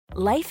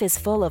Life is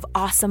full of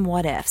awesome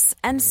what-ifs,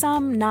 and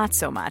some not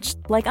so much,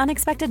 like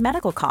unexpected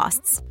medical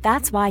costs.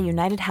 That's why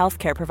United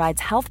Healthcare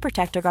provides Health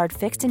Protector Guard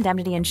fixed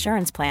indemnity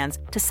insurance plans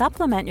to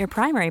supplement your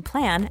primary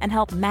plan and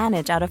help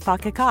manage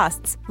out-of-pocket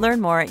costs.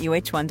 Learn more at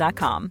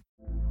uh1.com.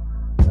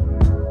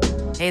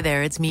 Hey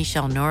there, it's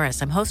Michelle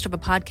Norris. I'm host of a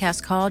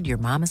podcast called Your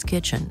Mama's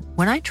Kitchen.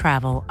 When I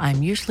travel,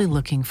 I'm usually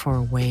looking for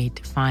a way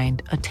to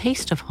find a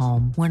taste of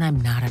home when I'm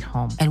not at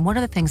home. And one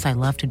of the things I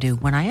love to do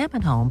when I am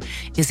at home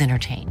is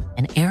entertain.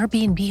 And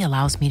Airbnb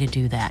allows me to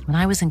do that. When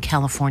I was in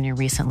California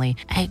recently,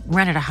 I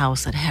rented a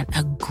house that had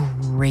a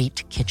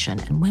great kitchen.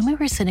 And when we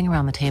were sitting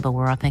around the table,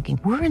 we're all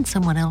thinking, we're in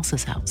someone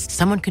else's house.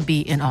 Someone could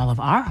be in all of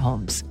our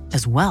homes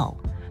as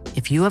well.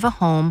 If you have a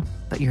home,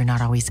 but you're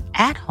not always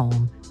at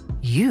home,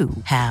 you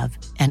have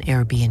an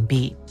Airbnb.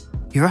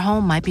 Your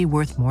home might be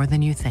worth more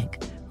than you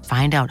think.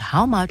 Find out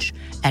how much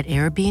at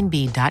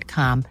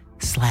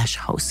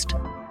airbnb.com/host.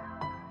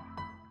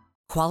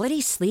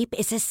 Quality sleep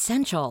is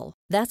essential.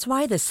 That's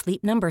why the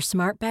Sleep Number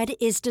Smart Bed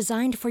is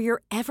designed for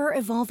your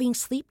ever-evolving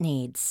sleep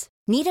needs.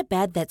 Need a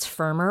bed that's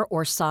firmer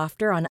or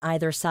softer on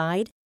either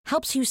side?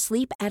 Helps you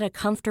sleep at a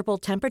comfortable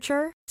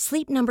temperature?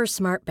 Sleep Number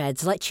Smart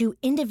Beds let you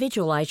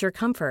individualize your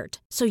comfort,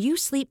 so you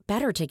sleep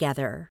better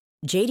together.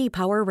 J.D.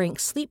 Power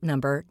ranks Sleep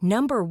Number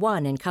number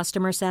 1 in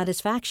customer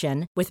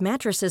satisfaction with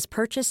mattresses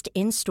purchased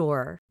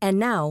in-store. And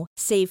now,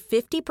 save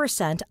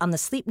 50% on the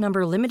Sleep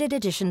Number Limited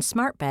Edition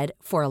Smart Bed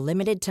for a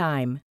limited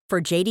time.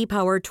 For J.D.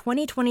 Power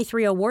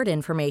 2023 award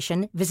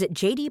information, visit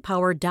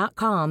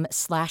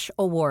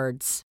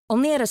jdpower.com/awards.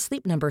 Only at a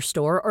Sleep Number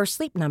store or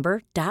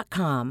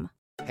sleepnumber.com.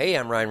 Hey,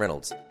 I'm Ryan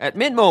Reynolds. At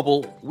Mint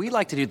Mobile, we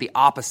like to do the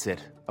opposite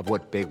of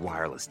what Big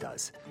Wireless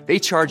does. They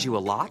charge you a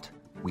lot.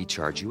 We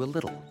charge you a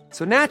little.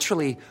 So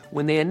naturally,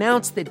 when they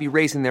announced they'd be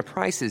raising their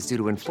prices due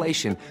to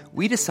inflation,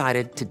 we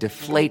decided to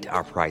deflate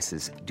our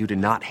prices due to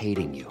not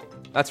hating you.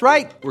 That's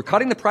right. We're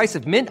cutting the price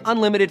of Mint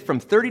Unlimited from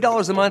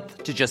 $30 a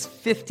month to just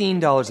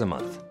 $15 a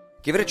month.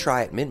 Give it a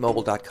try at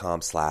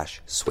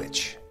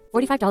mintmobile.com/switch.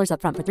 $45 up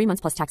front for 3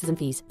 months plus taxes and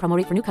fees. Promo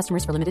rate for new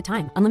customers for limited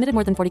time. Unlimited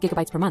more than 40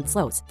 gigabytes per month.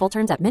 Slows full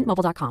terms at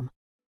mintmobile.com.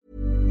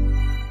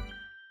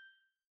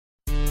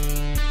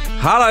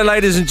 Hello,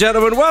 ladies and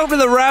gentlemen. Welcome to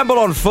the Ramble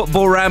on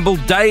Football Ramble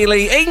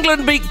Daily.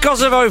 England beat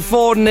Kosovo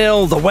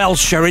 4-0. The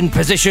Welsh are in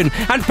position.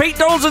 And Pete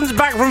Donaldson's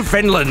back from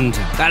Finland.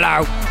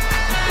 Hello.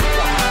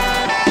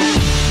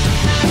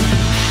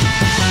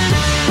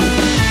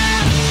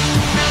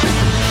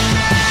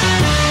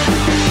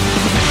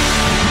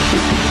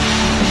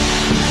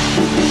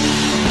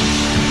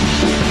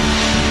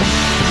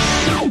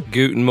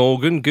 Guten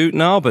Morgen, guten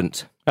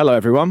Abend. Hello,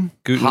 everyone.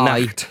 Guten Hi.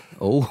 Nacht.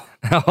 Oh,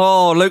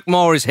 Luke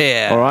Moore is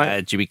here. All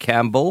right. Jimmy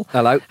Campbell.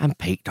 Hello. And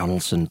Pete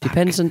Donaldson.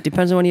 Depends on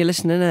when you're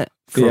listening, innit?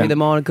 Could be the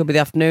morning, could be the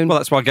afternoon. Well,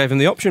 that's why I gave him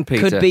the option,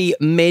 Peter. Could be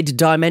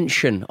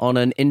mid-dimension on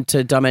an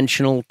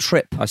interdimensional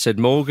trip. I said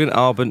Morgen,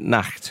 Abend,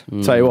 Nacht.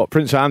 Tell you what,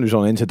 Prince Andrew's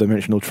on an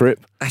interdimensional trip.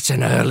 That's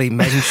an early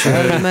mention.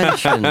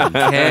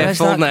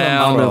 Careful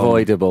now.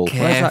 Unavoidable.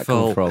 Where's that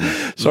come from?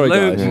 Sorry,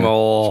 Luke guys.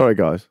 Moore. Sorry,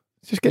 guys.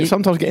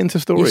 Sometimes get into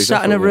stories. You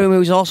sat in a room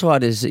with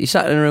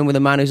a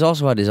man who's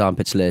also had his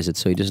armpits lasered,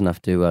 so he doesn't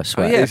have to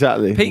sweat. Oh, yeah.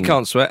 Exactly. Pete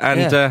can't sweat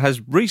and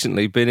has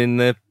recently been in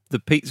the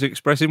Pizza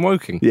Express in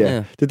Woking.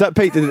 Yeah. Did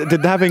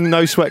having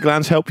no sweat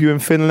glands help you in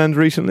Finland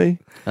recently?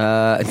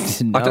 No,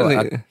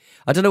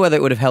 I don't know whether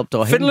it would have helped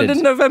or Finland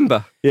hindered. in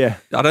November. Yeah.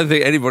 I don't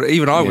think anybody,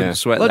 even I wouldn't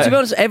sweat Well, there. to be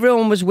honest,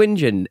 everyone was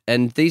whinging,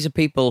 and these are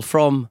people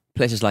from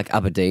places like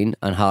Aberdeen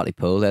and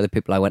Hartlepool. They're the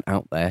people I went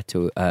out there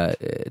to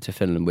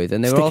Finland with,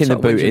 and they were all Sticking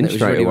sort the of boot whinging. in It was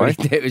straight really, away.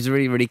 It was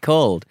really, really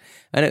cold,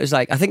 and it was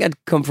like I think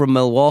I'd come from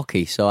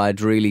Milwaukee, so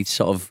I'd really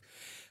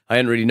I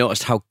hadn't really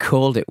noticed how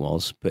cold it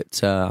was, but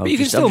you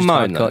can still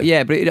moan, though.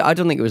 Yeah, but I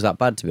don't think it was that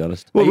bad, to be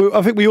honest. Well,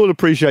 I think we all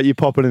appreciate you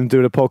popping and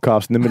doing a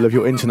podcast in the middle of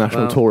your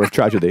international tour of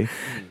tragedy.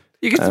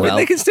 You can,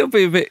 they can still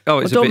be a bit. Oh,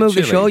 it's don't a bit move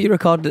the chilly. show. You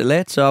recorded it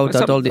late, so I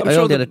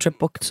already had a trip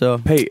booked. So,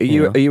 Pete,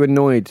 are you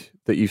annoyed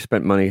that you've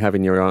spent money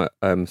having your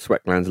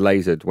sweat glands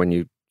lasered when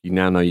you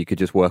now know you could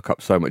just work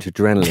up so much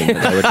adrenaline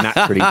that they would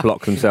naturally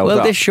block themselves up?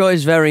 Well, this show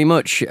is very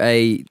much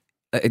a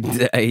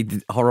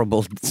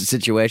horrible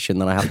situation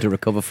that I have to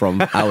recover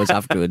from hours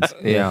afterwards.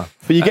 Yeah,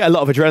 but you get a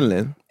lot of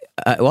adrenaline.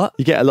 What?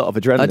 You get a lot of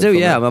adrenaline. I do,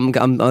 yeah.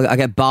 It. I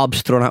get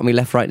barbs thrown at me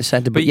left, right, and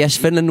centre. But yes,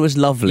 Finland was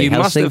lovely. You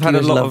must have had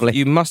a lot lovely. of.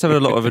 You must have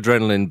had a lot of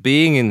adrenaline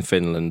being in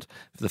Finland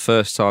for the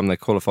first time they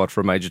qualified for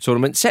a major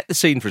tournament. Set the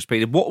scene for us,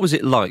 Peter. What was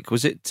it like?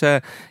 Was it?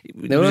 There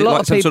were a lot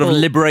of some sort of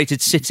people-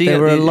 liberated city there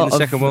were a in lot the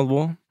of- Second World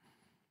War?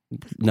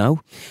 No,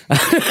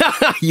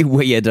 you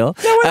weirdo.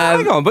 No,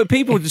 hang on. But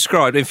people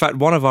described, in fact,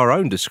 one of our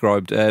own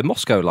described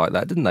Moscow like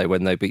that, didn't they?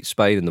 When they beat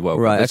Spain in the World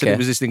Cup, Right, They said okay. it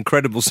was this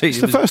incredible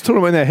season. It's the first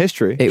tournament in their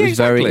history. It was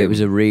exactly. It was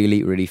a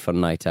really, really fun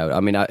night out.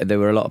 I mean, there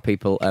were a lot of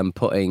people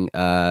putting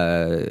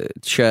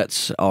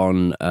shirts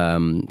on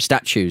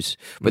statues,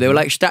 but they were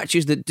like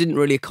statues that didn't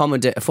really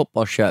accommodate a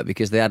football shirt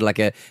because they had like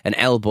an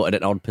elbow at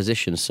an odd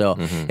position. So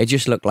it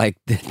just looked like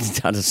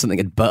something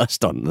had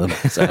burst on them.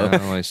 So,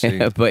 Oh, I see.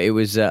 but it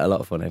was a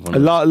lot of fun. Everyone A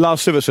lot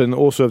Lars Sivertsen,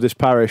 also of this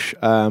parish,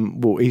 he's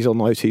on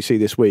OTC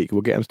this week.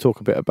 We'll get him to talk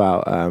a bit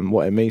about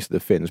what it means to the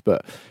Finns.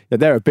 But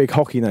they're a big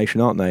hockey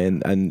nation, aren't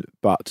they?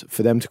 But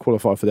for them to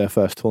qualify for their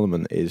first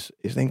tournament is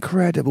an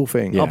incredible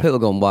thing. Oh, people are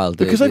going wild.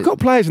 Because they've got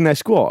players in their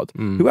squad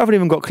who haven't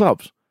even got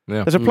clubs.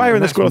 Yeah. There's a player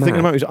in the squad, I think, at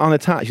the moment who's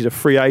unattached. He's a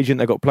free agent.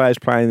 They've got players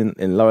playing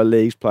in lower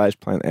leagues, players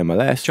playing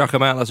MLS. Chuck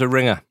him out as a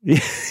ringer.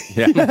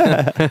 Yeah.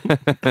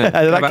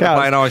 That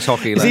playing ice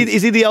hockey.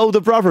 Is he the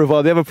older brother of one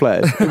of the other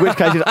players? In which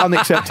case, it's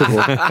unacceptable.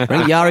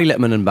 Bring Jari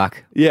Litmanen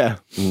back. Yeah.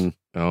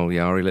 Oh,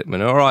 Jari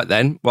Litmanen. All right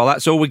then. Well,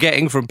 that's all we're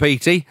getting from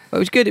PT. It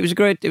was good. It was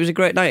a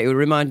great night. It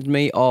reminded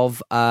me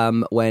of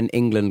when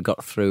England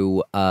got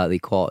through the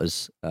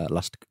quarters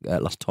last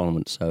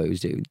tournament. So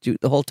the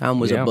whole town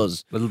was a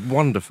buzz.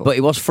 Wonderful. But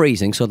it was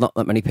freezing, so not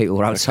that many people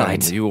were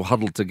outside. Okay, you all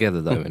huddled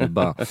together though in a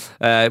bar.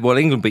 Well,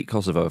 England beat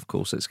Kosovo, of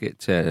course. Let's get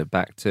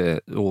back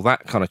to all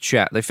that kind of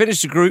chat. They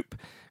finished the Group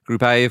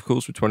A, of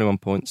course, with 21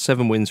 points,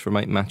 7 wins from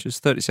 8 matches,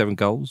 37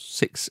 goals,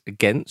 6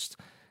 against.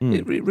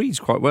 It reads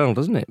quite well,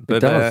 doesn't it? But it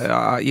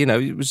does.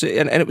 it was,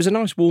 and it was a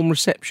nice warm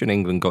reception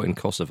England got in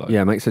Kosovo.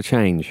 Yeah, it makes a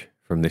change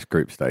from this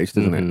group stage,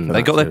 doesn't it?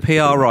 They got their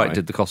PR right,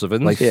 did the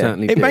Kosovans? They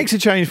certainly did. It makes a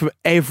change from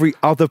every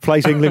other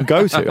place England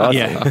go to. I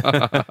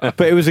think.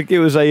 But it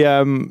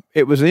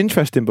was an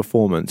interesting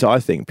performance. I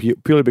think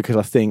purely because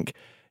I think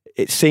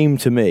it seemed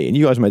to me, and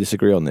you guys may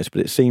disagree on this,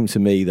 but it seemed to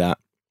me that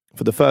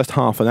for the first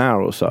half an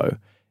hour or so,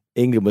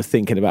 England were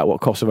thinking about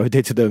what Kosovo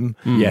did to them.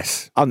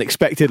 Yes.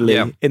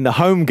 Unexpectedly in the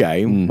home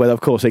game, where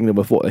of course England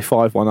were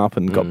 5-1 up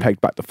and got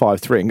pegged back to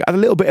 5-3 and had a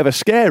little bit of a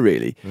scare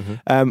really.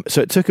 So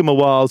it took them a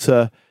while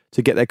to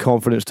get their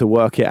confidence, to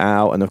work it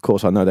out. And of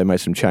course I know they made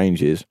some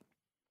changes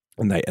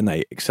and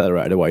they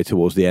accelerated away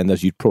towards the end,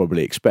 as you'd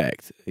probably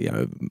expect,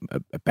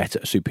 a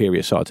better,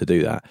 superior side to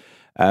do that.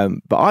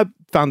 But I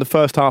found the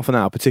first half an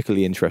hour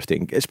particularly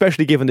interesting,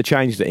 especially given the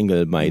changes that England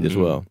had made as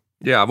well.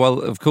 Yeah, well,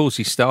 of course,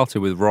 he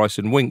started with Rice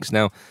and Winks.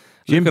 Now,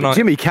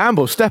 Jimmy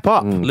Campbell, step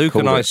up. Luke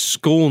and I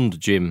scorned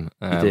Jim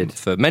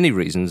for many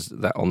reasons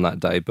on that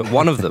day, but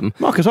one of them...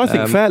 Marcus, I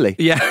think fairly.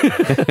 Yeah.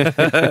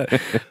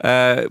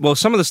 Well,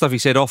 some of the stuff he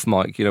said off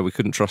mic, we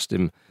couldn't trust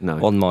him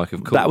on mic,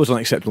 of course. That was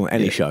unacceptable on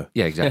any show.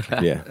 Yeah,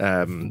 exactly.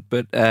 Yeah.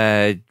 But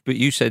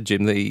you said,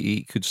 Jim, that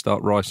he could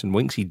start Rice and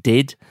Winks. He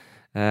did.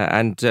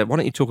 And why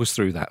don't you talk us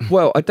through that?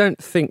 Well, I don't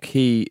think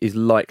he is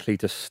likely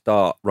to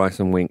start Rice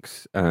and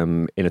Winks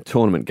in a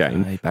tournament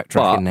game.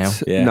 Backtracking now.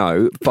 Yeah.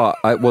 No, but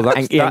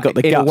that's he ain't got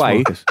the in guts, a way,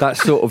 Marcus.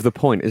 that's sort of the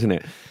point, isn't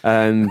it?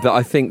 That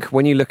I think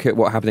when you look at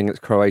what happened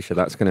against Croatia,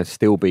 that's going to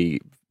still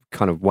be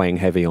kind of weighing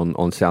heavy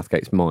on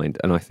Southgate's mind.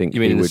 And I think you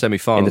mean in the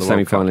semi-final? In the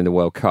semi-final in the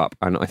World Cup.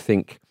 And I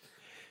think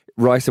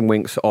Rice and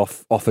Winks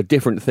offer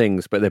different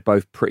things, but they're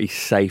both pretty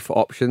safe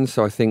options.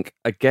 So I think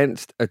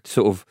against a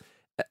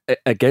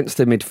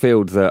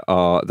midfield that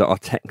are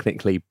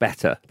technically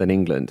better than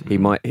England, he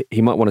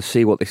might want to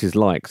see what this is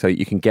like, so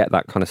you can get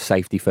that kind of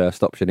safety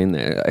first option in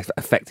there.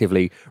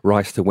 Effectively,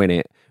 Rice to win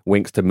it,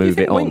 Winks to move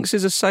it on. Winks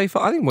is a safe.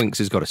 I think Winks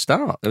has got to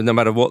start, no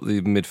matter what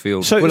the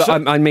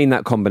midfield. I mean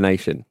that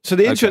combination. So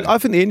I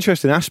think the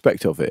interesting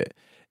aspect of it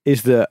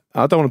is that,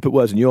 I don't want to put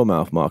words in your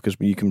mouth, Marcus,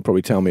 but you can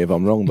probably tell me if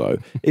I'm wrong though.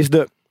 Is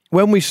that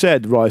when we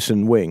said Rice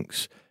and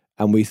Winks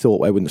and we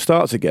thought they wouldn't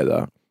start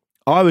together,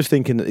 I was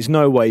thinking that there's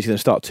no way he's going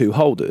to start 2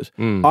 holders.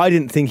 I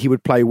didn't think he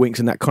would play Winks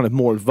in that kind of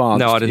more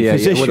advanced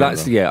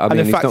position. Yeah. I mean,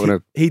 in fact,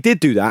 he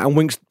did do that, and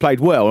Winks played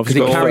well because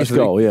he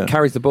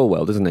carries the ball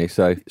well, doesn't he?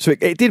 So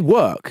it did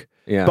work.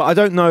 Yeah. But I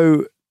don't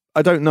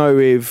know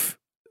if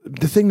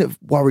the thing that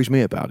worries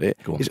me about it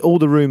is all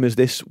the rumours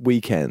this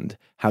weekend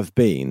have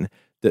been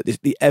that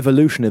the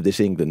evolution of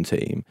this England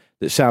team,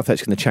 that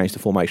Southgate's going to change the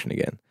formation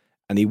again.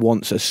 And he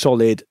wants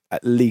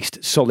at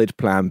least solid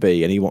plan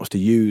B, and he wants to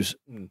use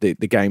the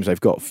games they've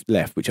got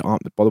left, which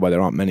aren't, by the way,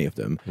 there aren't many of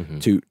them,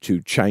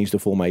 to change the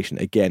formation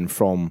again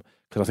because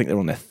I think they're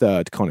on their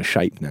 3rd kind of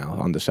shape now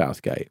under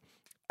Southgate.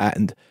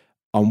 And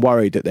I'm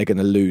worried that they're going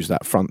to lose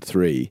that front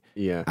 3,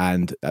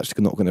 and that's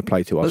not going to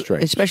play to our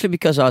strengths. Especially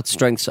because our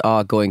strengths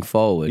are going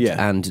forward,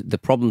 and the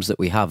problems that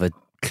we have are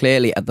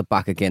clearly at the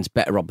back against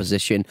better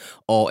opposition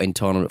or in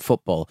tournament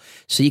football.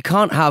 So you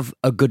can't have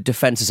a good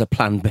defence as a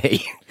plan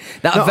B.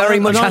 That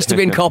has to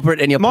be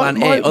incorporated in your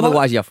plan A,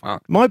 otherwise you're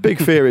fucked. My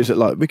big fear is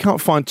that we can't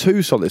find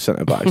 2 solid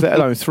centre-backs, let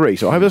alone 3.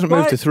 So I hope it doesn't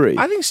move to 3.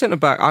 I think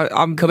centre-back...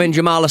 I'm Come in,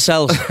 Jamal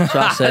Lascelles.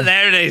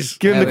 There it is.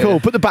 Give him the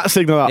call. Put the bat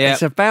signal up. Yeah.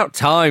 It's about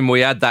time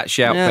we had that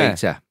shout,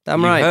 Peter.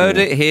 Damn right. You heard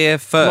it here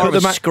first.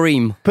 Put the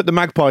scream. Put the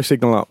magpie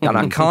signal up. And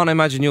I can't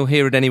imagine you'll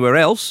hear it anywhere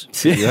else.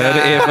 You heard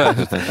it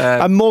here first.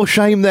 And more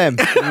shame them.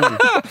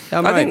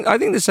 I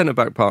think the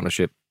centre-back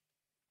partnership,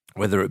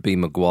 whether it be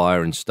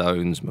Maguire and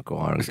Stones,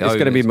 Maguire and Gomez... It's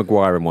going to be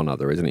Maguire and one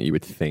other, isn't it, you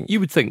would think? You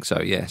would think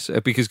so, yes,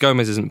 because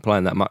Gomez isn't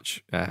playing that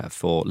much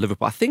for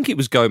Liverpool. I think it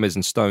was Gomez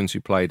and Stones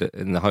who played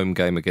in the home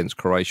game against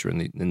Croatia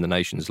in the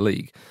Nations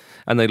League,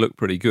 and they looked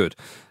pretty good.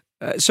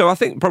 So I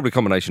think probably a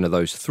combination of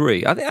those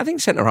 3. I think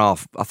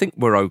centre-half, I think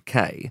we're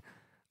okay.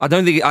 I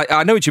don't think.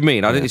 I know what you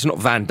mean. I think it's not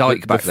Van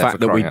Dijk back there for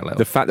crying out loud.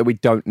 The fact that we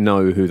don't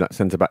know who that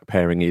centre-back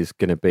pairing is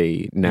going to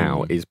be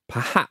now is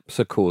perhaps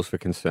a cause for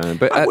concern.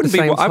 But I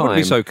wouldn't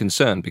be so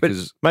concerned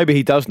because maybe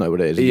he does know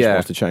what it is. He just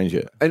wants to change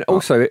it. And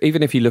also,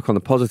 even if you look on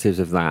the positives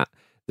of that,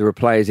 there are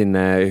players in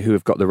there who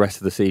have got the rest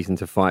of the season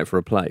to fight for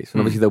a place. And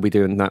obviously they'll be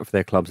doing that for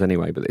their clubs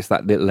anyway, but it's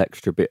that little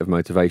extra bit of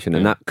motivation,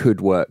 and that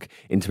could work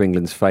into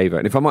England's favour.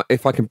 And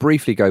if I can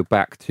briefly go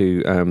back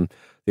to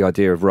the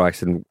idea of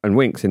Rice and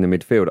Winks in the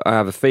midfield, I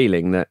have a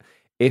feeling that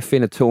if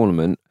in a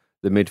tournament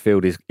the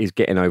midfield is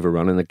getting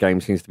overrun and the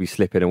game seems to be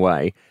slipping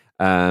away,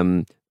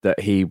 that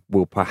he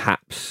will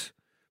perhaps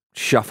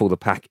shuffle the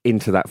pack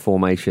into that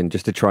formation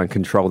just to try and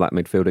control that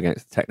midfield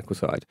against the technical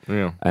side.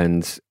 Yeah.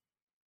 And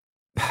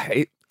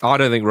I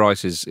don't think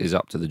Rice is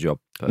up to the job,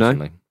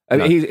 personally.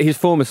 No? I mean, his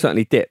form has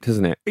certainly dipped,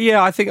 hasn't it?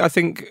 Yeah, I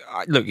think.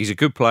 Look, he's a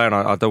good player, and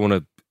I don't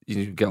want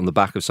to get on the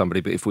back of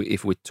somebody. But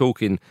if we're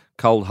talking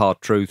cold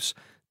hard truths,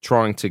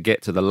 trying to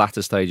get to the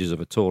latter stages of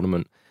a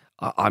tournament,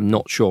 I'm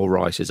not sure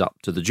Rice is up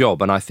to the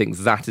job, and I think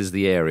that is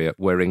the area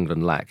where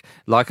England lack.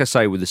 Like I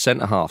say, with the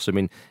centre halves, I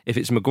mean, if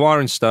it's Maguire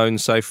and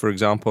Stones, say for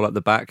example, at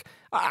the back,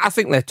 I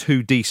think they're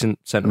two decent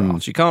centre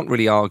halves. You can't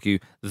really argue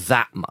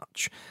that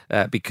much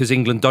because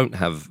England don't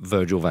have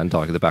Virgil van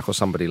Dijk at the back or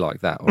somebody like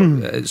that.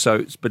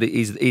 But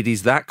it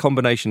is that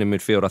combination in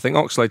midfield. I think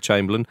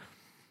Oxlade-Chamberlain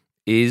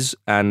is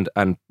and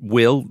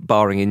will,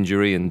 barring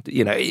injury, and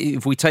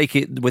if we take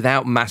it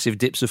without massive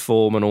dips of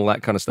form and all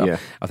that kind of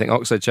stuff, I think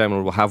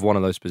Oxlade-Chamberlain will have one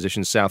of those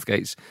positions.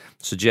 Southgate's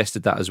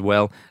suggested that as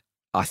well.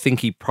 I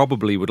think he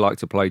probably would like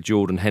to play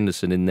Jordan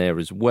Henderson in there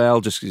as well,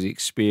 just because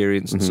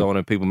experience and so on,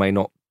 and people may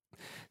not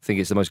think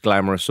it's the most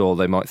glamorous, or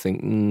they might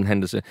think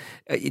Henderson.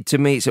 To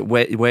me, it's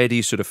where do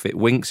you sort of fit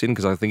Winks in?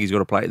 Because I think he's got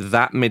to play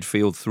that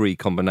midfield three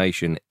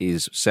combination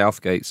is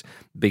Southgate's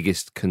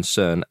biggest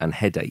concern and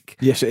headache.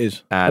 Yes, it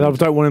is. And I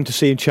don't want him to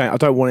see him change. I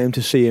don't want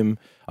to see him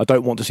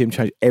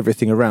change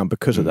everything around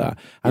because of that.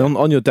 And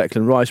on your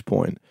Declan Rice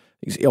point,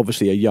 he's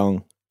obviously a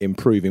young,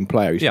 improving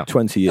player. He's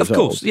 20 years old. Of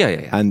course,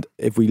 yeah. And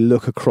if we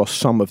look across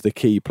some of the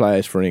key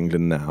players for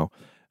England now,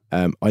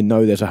 I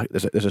know there's a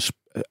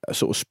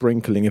sort of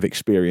sprinkling of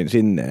experience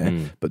in there,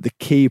 but the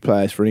key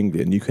players for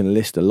England, you can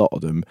list a lot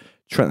of them.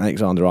 Trent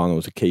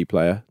Alexander-Arnold's a key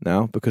player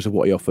now because of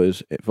what he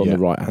offers from the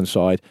right-hand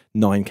side.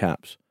 9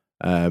 caps.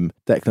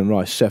 Declan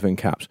Rice, 7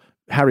 caps.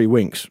 Harry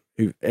Winks,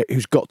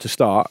 who's got to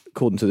start,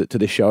 according to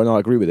this show, and I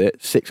agree with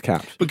it, 6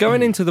 caps. But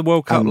going into the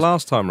World Cup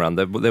last time round,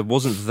 there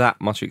wasn't that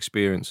much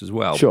experience as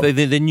well. Sure.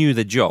 They knew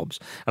their jobs.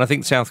 And I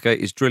think Southgate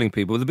is drilling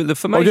people. The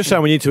formation... I'm just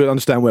saying we need to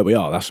understand where we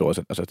are, that's all, as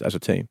a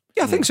team.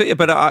 Yeah, I think so, yeah.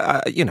 But,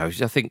 I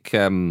think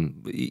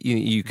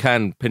you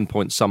can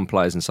pinpoint some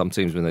players and some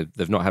teams when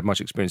they've not had much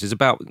experience. It's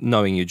about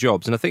knowing your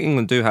jobs. And I think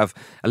England do have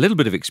a little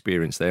bit of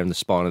experience there in the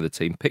spine of the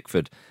team.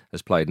 Pickford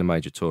has played in a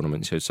major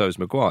tournament, so has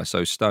Maguire,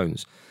 so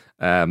Stones.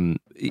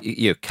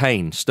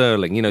 Kane,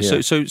 Sterling,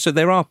 so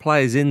there are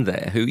players in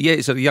there who,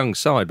 it's a young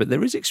side, but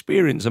there is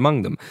experience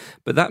among them.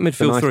 But that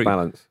midfield three,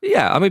 balance.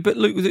 Yeah, I mean, but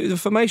look, the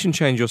formation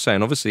change you're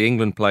saying. Obviously,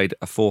 England played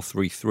a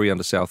 4-3-3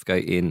 under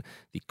Southgate in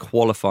the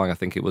qualifying, I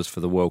think it was,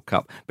 for the World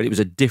Cup, but it was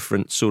a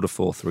different sort of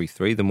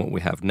 4-3-3 than what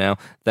we have now.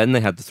 Then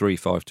they had the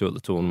 3-5-2 at the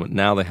tournament.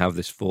 Now they have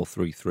this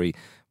 4-3-3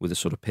 with a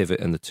sort of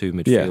pivot and the two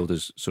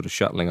midfielders sort of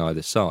shuttling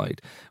either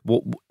side.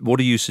 What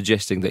are you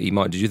suggesting that he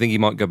might? Did you think he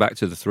might go back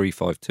to the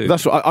 3-5-2?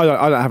 That's what I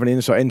don't have an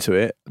insight into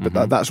it,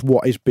 but that's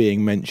what is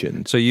being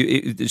mentioned. So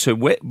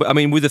with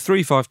the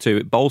 3-5-2,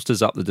 it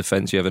bolsters up the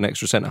defence. You have an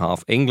extra centre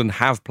half. England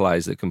have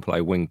players that can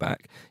play wing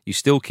back. You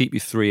still keep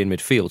your 3 in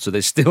midfield, so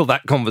there's still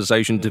that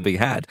conversation to be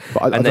had.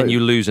 And then you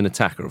lose an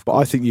attacker. Of course. But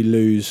I think you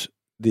lose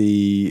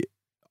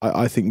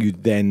I think you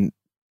then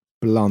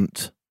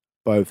blunt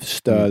both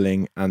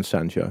Sterling and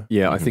Sancho.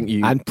 Yeah, I think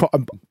you... And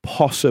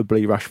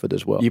possibly Rashford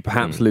as well. You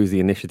perhaps lose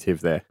the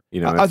initiative there.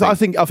 I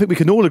think we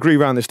can all agree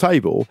around this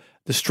table,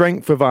 the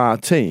strength of our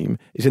team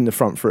is in the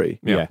front three.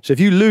 Yeah. So if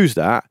you lose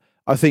that,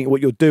 I think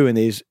what you're doing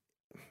is,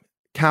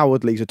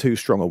 cowardly is a too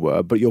strong a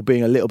word, but you're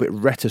being a little bit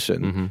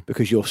reticent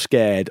because you're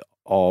scared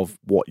of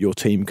what your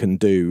team can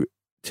do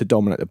to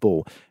dominate the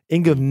ball.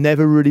 England have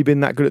never really been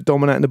that good at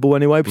dominating the ball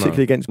anyway,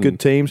 particularly against good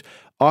teams.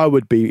 I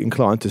would be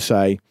inclined to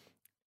say,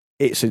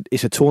 it's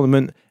a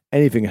tournament,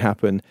 anything can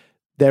happen.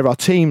 There are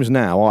teams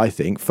now, I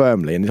think,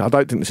 firmly, and I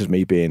don't think this is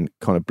me being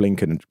kind of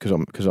blinking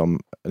because I'm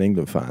an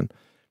England fan,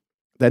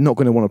 they're not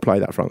going to want to play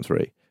that front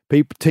three.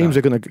 Teams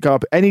are going to go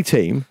up, any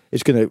team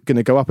is going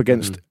to go up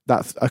against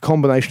a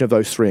combination of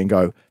those three and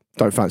go,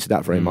 don't fancy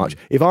that very much.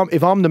 If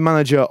I'm the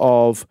manager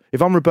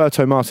if I'm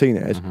Roberto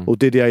Martinez or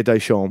Didier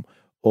Deschamps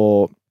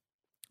or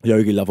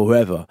Yogi Love or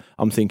whoever,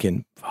 I'm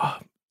thinking,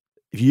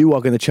 if you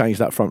are going to change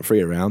that front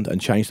three around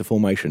and change the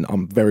formation,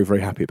 I'm very,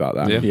 very happy about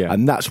that. Yeah.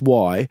 And that's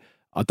why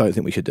I don't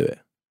think we should do it.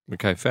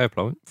 Okay, fair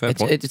point.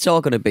 It's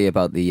all going to be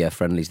about the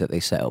friendlies that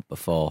they set up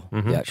before.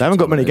 They haven't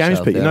got many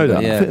games, Pete. You know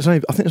that. Yeah. I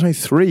think there's only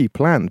 3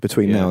 planned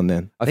between now and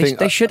then. I think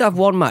they should have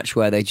one match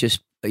where they just,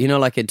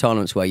 like in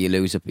tournaments where you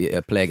lose a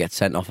player gets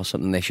sent off or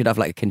something. They should have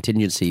like a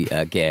contingency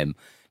game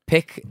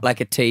pick like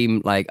a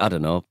team like, I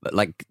don't know,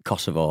 like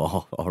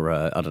Kosovo or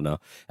I don't know,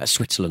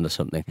 Switzerland or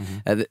something.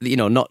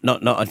 Not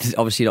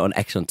obviously not an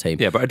excellent team.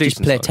 Yeah, but a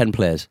decent just play side. 10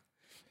 players.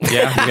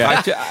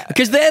 Yeah.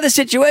 Because they're the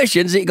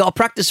situations that you got to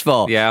practice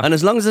for. Yeah. And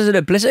as long as there's an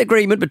implicit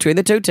agreement between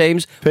the two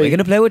teams, we're going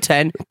to play with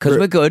 10 because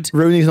we're good.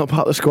 Rooney's not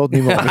part of the squad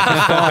anymore.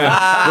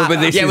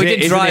 We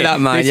did try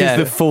that, man. This is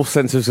the false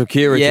sense of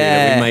security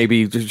that we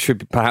maybe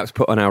should perhaps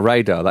put on our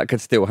radar. That could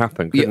still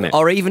happen, couldn't it?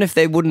 Or even if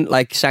they wouldn't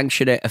like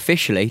sanction it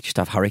officially, just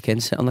have Harry Kane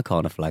sit on the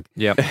corner flag.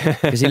 Yeah.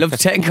 Because he loved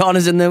 10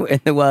 corners in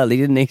the world, he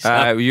didn't he?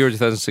 Euro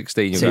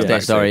 2016. You're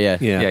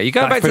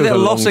going back to the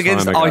loss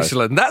against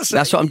Iceland. That's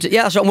what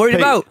I'm worried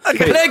about.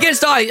 Play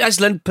against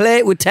Iceland,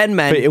 play with 10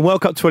 men. But in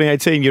World Cup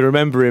 2018, you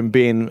remember him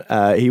being,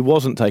 he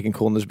wasn't taking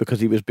corners because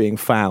he was being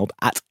fouled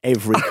at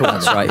every corner.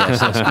 That's right,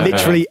 yes.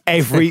 Literally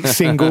every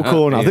single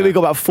corner. I think we got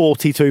about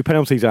 42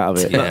 penalties out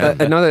of it. Yeah.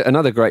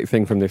 Another great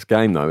thing from this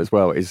game, though, as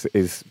well, is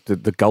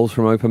the goals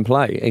from open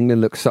play. England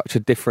looks such a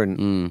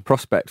different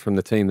prospect from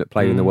the team that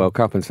played in the World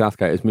Cup, and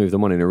Southgate has moved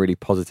them on in a really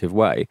positive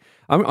way.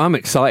 I'm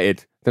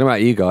excited. Don't know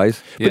about you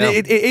guys, but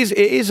it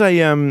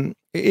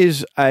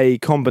is a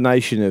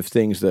combination of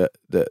things that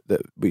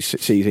we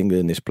see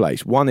England in this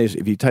place. One is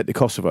if you take the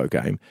Kosovo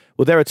game,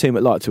 well, they're a team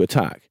that like to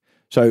attack.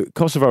 So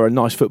Kosovo are a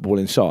nice football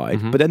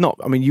inside, but they're not.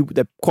 I mean,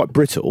 they're quite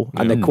brittle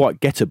and they're quite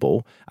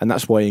gettable, and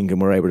that's why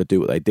England were able to do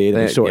what they did.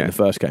 And we saw it in the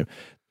first game.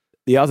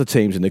 The other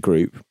teams in the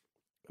group,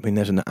 I mean,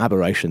 there's an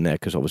aberration there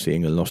because obviously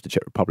England lost to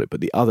Czech Republic,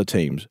 but the other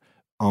teams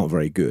aren't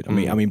very good.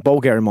 I mean,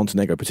 Bulgaria and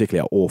Montenegro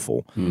particularly are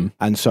awful,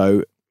 and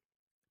so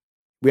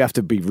we have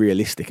to be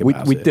realistic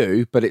about it. We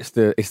do, but it's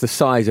the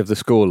size of the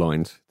score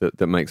lines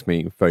that makes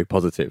me very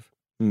positive.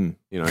 You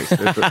know,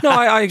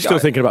 I'm still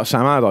thinking about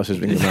Sam Allardyce as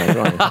being the man,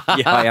 right?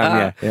 Yeah, I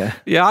am.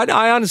 Yeah,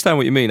 I understand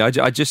what you mean.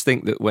 I just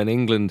think that when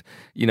England,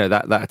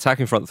 that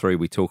attacking front three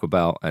we talk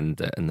about, and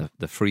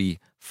the free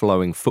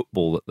flowing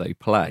football that they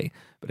play,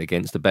 but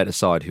against a better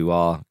side who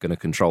are going to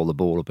control the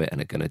ball a bit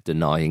and are going to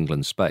deny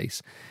England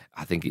space.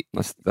 I think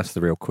that's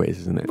the real quiz,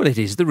 isn't it? Well, it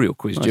is the real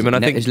quiz, Jim. And I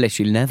think it's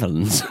literally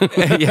Netherlands.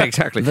 Yeah,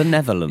 exactly. The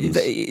Netherlands.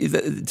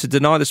 To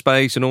deny the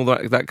space and all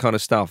that kind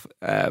of stuff.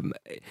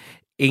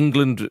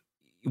 England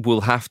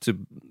will have to.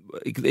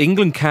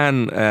 England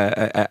can,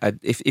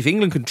 if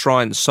England can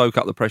try and soak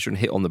up the pressure and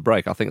hit on the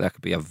break, I think that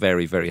could be a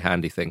very, very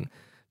handy thing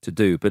to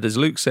do. But as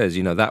Luke says,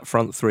 that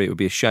front three, it would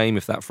be a shame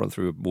if that front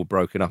three were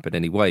broken up in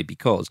any way,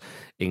 because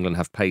England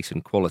have pace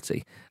and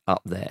quality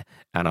up there.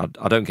 And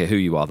I don't care who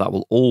you are, that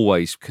will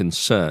always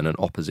concern an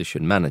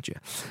opposition manager.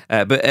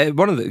 But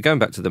going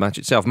back to the match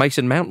itself,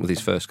 Mason Mount with his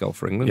first goal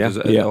for England.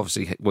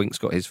 Obviously, Winks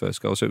got his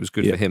first goal, so it was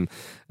good for him.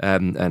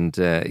 And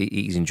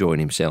he's enjoying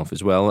himself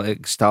as well.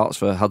 It starts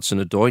for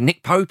Hudson-Odoi.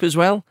 Nick Pope as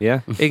well.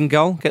 Yeah. In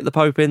goal. Get the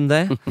Pope in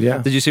there. Yeah.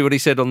 Did you see what he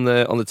said on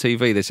the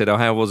TV? They said, "Oh,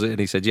 how was it?" And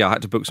he said, "Yeah, I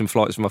had to book some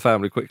flights for my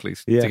family quickly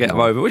to get them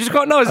over," which is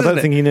quite nice, isn't it? I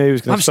don't think he knew he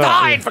was going to start.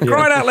 I'm starting for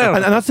crying out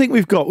loud. And I think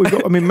we've got.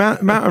 I mean,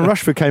 Mount and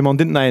Rashford came on,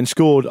 didn't they, and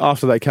scored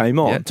after they came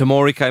on. Yeah,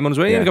 Tomori came on as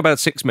well. He only got about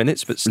 6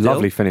 minutes, but still.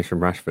 Lovely finish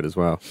from Rashford as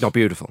well. Oh,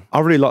 beautiful. I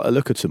really like the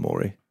look of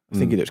Tomori. I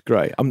think he looks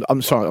great.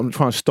 I'm sorry. I'm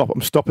trying to stop.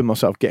 I'm stopping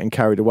myself getting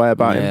carried away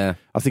about him.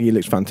 I think he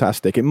looks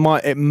fantastic. It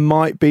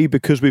might be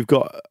because we've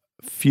got a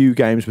few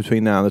games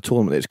between now and the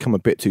tournament. It's come a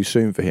bit too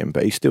soon for him,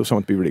 but he's still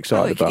someone to be really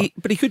excited about.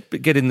 But he could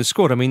get in the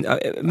squad. I mean, I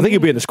think he'll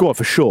be in the squad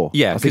for sure.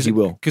 Yeah, I think he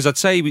will. Because I'd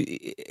say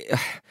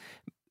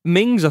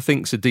Mings, I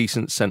think, is a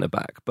decent centre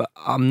back, but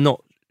I'm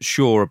not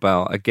sure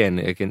about, again,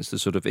 against the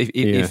sort of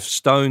if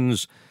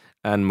Stones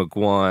and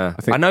Maguire.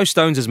 I know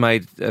Stones has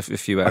made a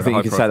few errors. I think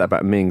you can say that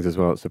about Mings as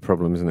well. It's the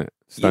problem, isn't it?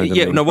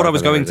 What I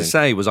was going to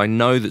say was I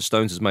know that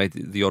Stones has made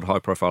the odd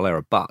high-profile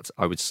error, but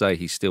I would say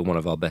he's still one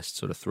of our best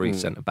sort of three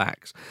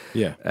centre-backs.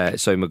 Yeah.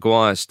 So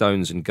Maguire,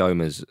 Stones and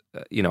Gomez,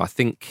 I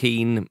think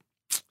Keane,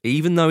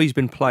 even though he's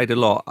been played a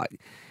lot,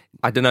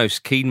 I don't know,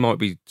 Keane might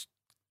be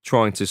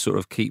trying to sort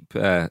of keep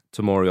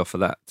Tomori off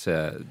of that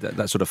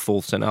sort of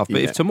fourth centre half.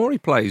 But if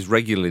Tomori plays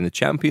regularly in the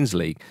Champions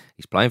League,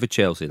 he's playing for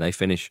Chelsea and they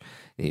finish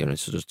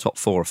sort of top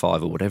 4 or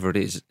 5 or whatever it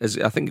is. As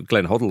I think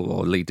Glenn Hoddle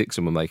or Lee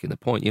Dixon were making the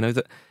point,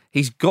 that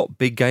he's got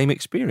big game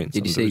experience.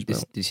 Did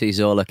you see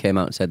Zola came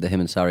out and said that him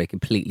and Sarri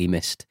completely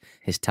missed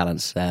his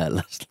talents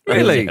last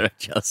really? year at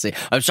Chelsea?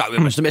 I'm sorry,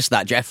 we must have missed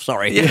that, Jeff.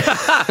 Sorry. Yeah.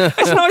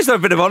 It's nice to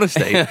have a bit of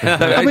honesty.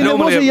 I mean, there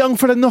was a young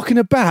fella knocking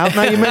about.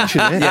 Now you mention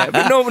it. Yeah,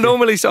 but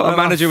normally sort of a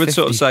manager would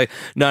sort of say,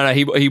 no,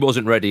 he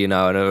wasn't ready. And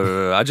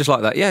I just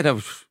like that. Yeah,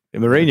 no.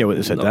 Mourinho would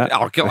have said that.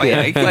 Oh, God,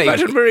 yeah.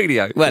 Imagine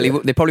Mourinho.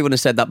 Well, they probably wouldn't have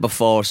said that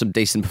before some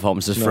decent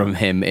performances from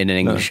him in an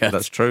English shirt.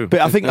 That's true.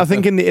 But I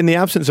think in the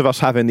absence of us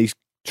having these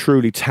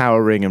truly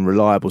towering and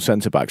reliable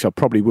centre-backs, I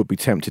probably would be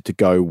tempted to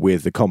go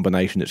with the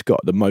combination that's got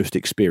the most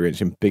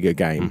experience in bigger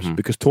games,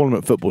 because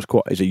tournament football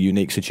is a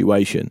unique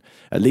situation.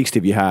 At least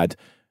if you had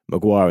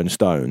Maguire and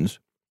Stones,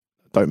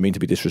 don't mean to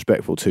be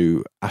disrespectful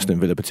to Aston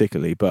Villa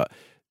particularly, but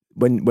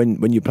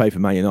when you play for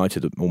Man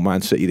United or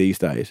Man City these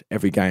days,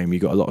 every game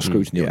you've got a lot of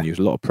scrutiny on you, there's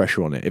a lot of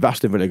pressure on it. If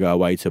Aston Villa go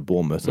away to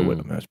Bournemouth or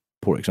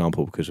poor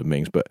example because of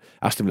Mings, but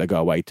Aston Villa go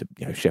away to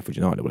Sheffield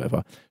United or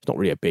whatever. It's not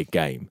really a big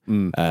game,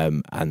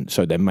 and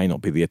so there may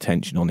not be the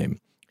attention on him.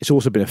 It's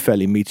also been a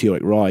fairly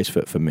meteoric rise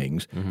for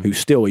Mings, who's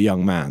still a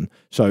young man.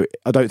 So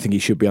I don't think he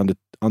should be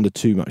under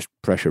too much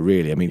pressure,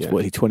 really. I mean,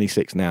 he's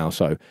 26 now,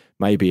 so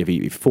maybe if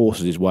he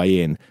forces his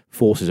way in,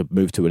 forces a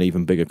move to an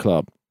even bigger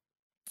club,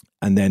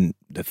 and then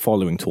the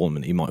following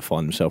tournament he might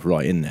find himself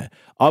right in there.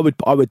 I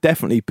would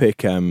definitely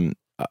pick.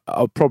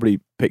 I'd probably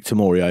pick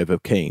Tomori over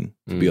Keane,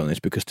 to be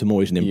honest, because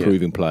Tomori's an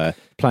improving player,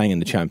 playing in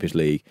the Champions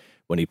League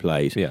when he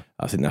plays. Yeah.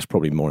 I think that's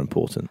probably more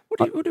important.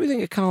 What do we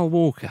think of Kyle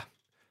Walker?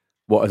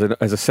 What,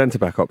 as a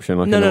centre-back option?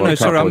 Like No,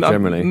 sorry,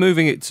 I'm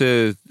moving it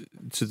to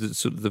the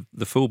sort of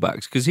the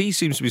fullbacks, because he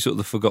seems to be sort of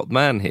the forgotten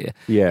man here.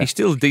 Yeah. He's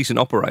still a decent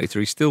operator.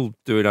 He's still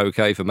doing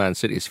okay for Man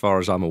City as far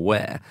as I'm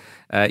aware.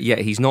 Yet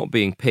he's not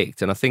being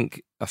picked. And I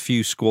think a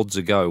few squads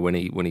ago when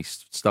he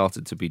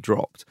started to be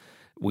dropped,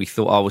 we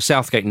thought,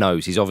 Southgate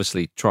knows. He's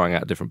obviously trying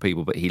out different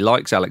people, but he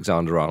likes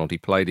Alexander-Arnold. He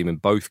played him in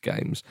both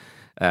games.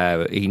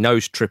 He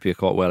knows Trippier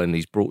quite well, and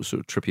he's brought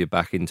sort of Trippier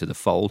back into the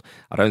fold.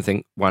 I don't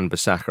think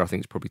Wan-Bissaka, I think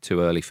it's probably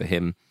too early for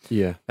him.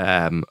 Yeah.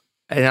 And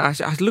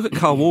I look at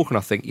Kyle Walker and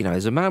I think,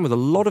 there's a man with a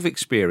lot of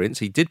experience.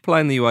 He did play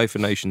in the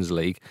UEFA Nations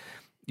League.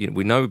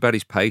 We know about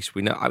his pace.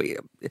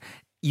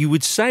 You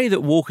would say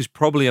that Walker's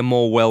probably a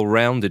more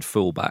well-rounded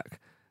fullback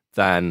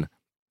than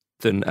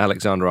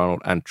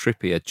Alexander-Arnold and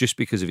Trippier, just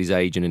because of his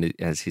age and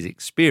his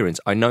experience.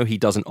 I know he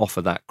doesn't offer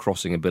that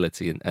crossing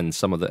ability and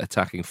some of the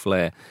attacking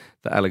flair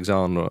that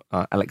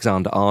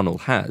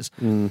Alexander-Arnold has.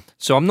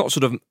 So I'm not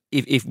sort of,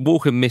 if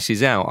Walker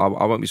misses out,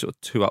 I won't be sort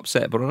of too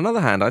upset. But on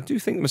another hand, I do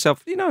think to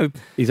myself,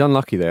 he's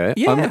unlucky there.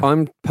 Yeah.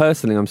 I'm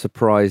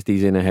surprised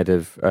he's in ahead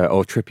of,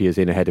 or Trippier's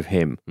in ahead of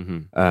him.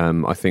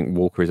 I think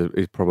Walker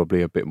is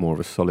probably a bit more of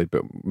a solid,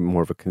 but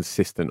more of a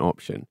consistent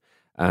option.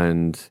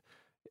 And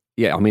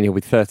yeah, I mean, he'll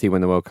be 30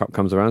 when the World Cup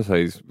comes around, so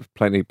he's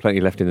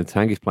plenty left in the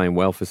tank. He's playing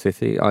well for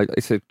City. I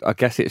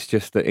guess it's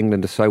just that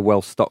England are so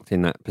well stocked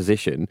in that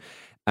position,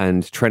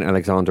 and Trent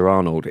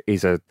Alexander-Arnold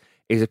is a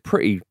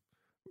pretty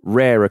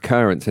rare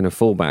occurrence in a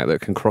fullback that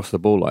can cross the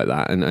ball like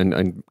that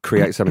and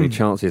create so many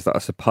chances that I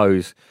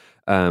suppose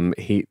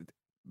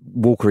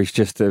Walker is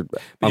just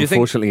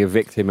unfortunately a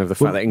victim of the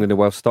fact that England are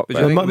well stocked.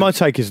 My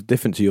take is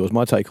different to yours.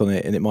 My take on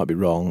it, and it might be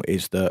wrong,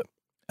 is that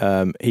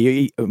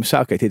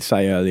Southgate did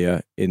say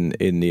earlier in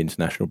the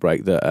international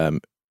break that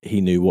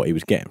he knew what he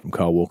was getting from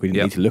Kyle Walker. He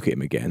didn't need to look at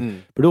him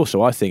again. But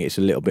also, I think it's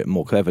a little bit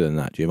more clever than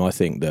that, Jim. I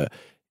think that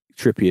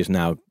Trippier is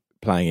now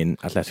playing in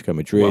Atletico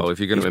Madrid. Well, if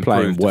you're going to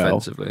improve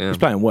defensively, he's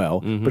playing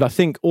well. But I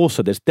think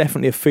also there's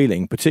definitely a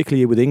feeling,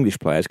 particularly with English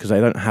players, because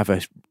they don't have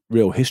a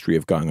real history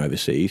of going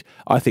overseas.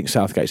 I think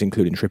Southgate's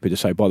including Trippier to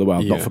say, by the way,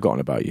 I've not forgotten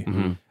about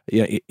you.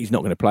 He's not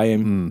going to play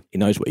him. He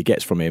knows what he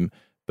gets from him.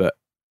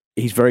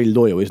 He's very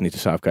loyal, isn't he, to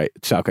Southgate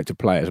to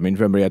players? I mean,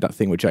 remember he had that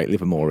thing with Jake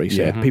Livermore. He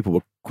said people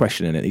were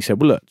questioning it. He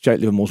said, "Well, look, Jake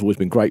Livermore's always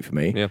been great for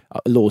me.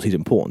 Loyalty's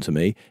important to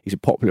me. He's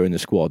popular in the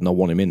squad, and I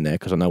want him in there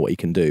because I know what he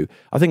can do."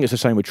 I think it's the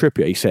same with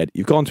Trippier. He said,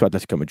 "You've gone to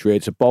Atletico Madrid.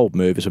 It's a bold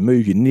move. It's a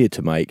move you needed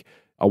to make.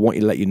 I want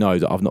you to let you know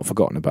that I've not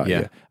forgotten about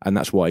you," and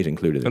that's why he's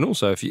included. And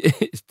also, if you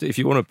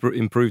want to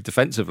improve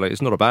defensively, it's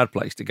not a bad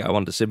place to go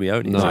under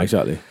Simeone. No,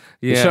 exactly.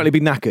 He'll certainly be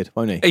knackered,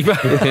 won't he?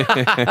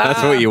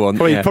 That's what you want.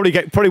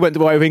 Probably went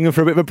away with England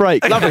for a bit of a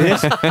break. Lovely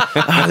this.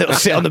 A little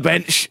sit on the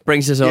bench.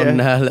 Brings us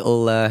on a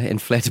little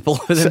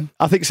inflatable with him.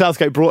 I think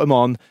Southgate brought him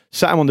on,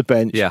 sat him on the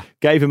bench,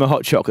 gave him a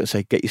hot chocolate and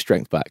said, "Get your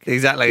strength back."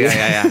 Exactly.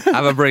 Yeah.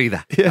 Have a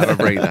breather. Have a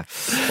breather.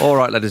 All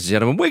right, ladies and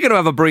gentlemen, we're going to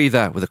have a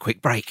breather with a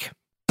quick break.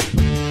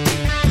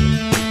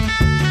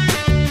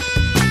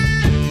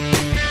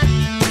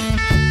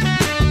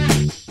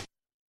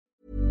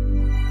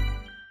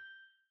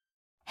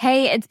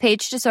 Hey, it's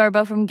Paige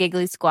DeSorbo from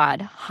Giggly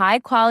Squad. High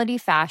quality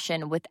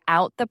fashion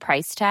without the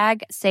price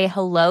tag. Say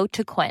hello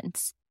to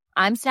Quince.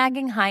 I'm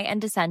snagging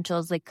high-end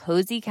essentials like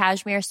cozy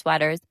cashmere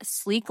sweaters,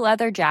 sleek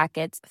leather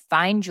jackets,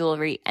 fine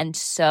jewelry, and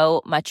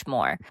so much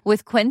more.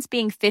 With Quince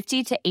being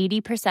 50 to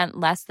 80%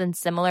 less than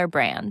similar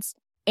brands.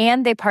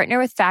 And they partner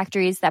with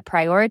factories that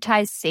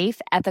prioritize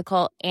safe,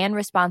 ethical, and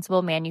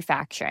responsible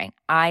manufacturing.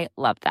 I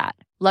love that.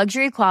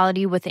 Luxury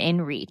quality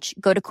within reach.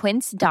 Go to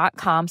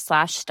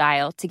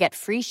quince.com/style to get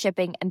free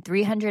shipping and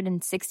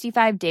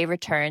 365-day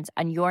returns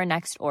on your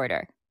next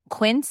order.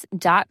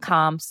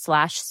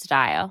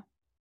 Quince.com/style.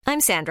 I'm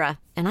Sandra,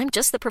 and I'm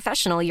just the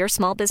professional your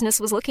small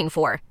business was looking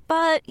for.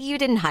 But you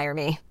didn't hire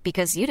me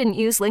because you didn't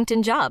use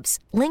LinkedIn Jobs.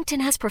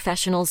 LinkedIn has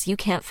professionals you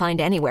can't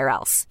find anywhere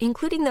else,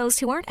 including those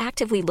who aren't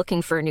actively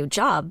looking for a new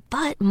job,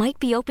 but might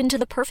be open to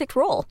the perfect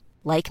role,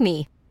 like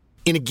me.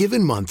 In a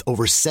given month,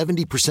 over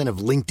 70% of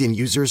LinkedIn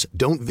users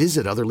don't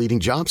visit other leading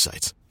job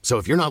sites. So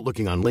if you're not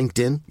looking on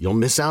LinkedIn, you'll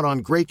miss out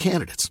on great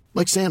candidates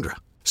like Sandra.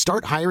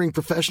 Start hiring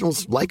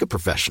professionals like a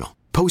professional.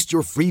 Post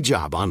your free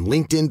job on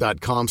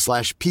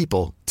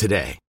linkedin.com/people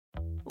today.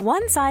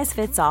 One size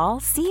fits all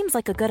seems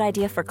like a good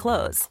idea for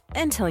clothes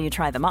until you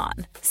try them on.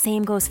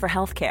 Same goes for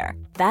healthcare.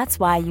 That's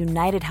why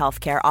United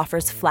Healthcare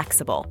offers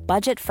flexible,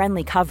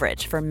 budget-friendly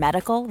coverage for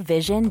medical,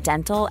 vision,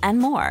 dental, and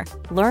more.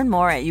 Learn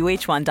more at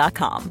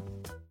uh1.com.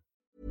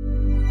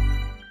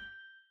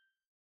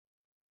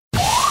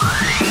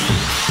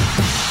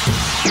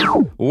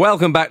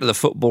 Welcome back to the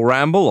Football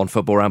Ramble on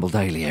Football Ramble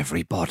Daily,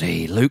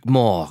 everybody. Luke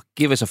Moore,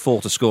 give us a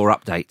 4-to-score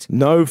update.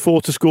 No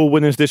 4-to-score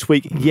winners this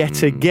week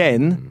yet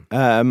again.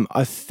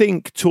 I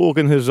think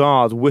Torgan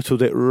Hazard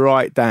whittled it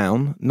right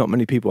down. Not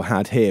many people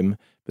had him.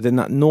 But then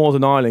that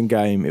Northern Ireland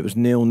game, it was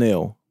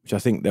 0-0, which I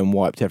think then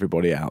wiped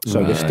everybody out.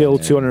 So there's still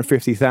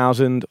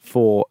 250,000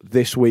 for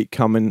this week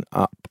coming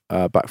up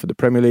back for the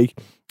Premier League.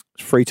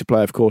 It's free to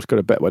play, of course. Go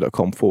to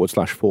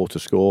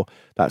betway.com/4-to-score.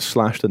 That's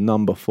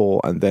 /4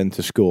 and then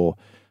to score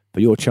for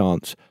your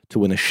chance to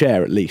win a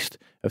share at least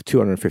of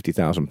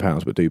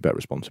 £250,000, but do bet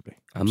responsibly.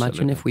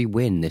 Imagine if we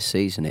win this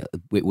season, it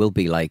will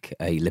be like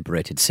a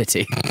liberated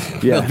city.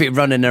 Yeah. We'll be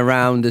running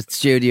around the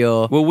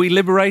studio. Will we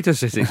liberate a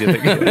city, do you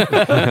think?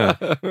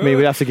 I mean,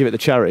 we'd have to give it to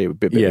charity. It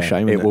would be a bit of a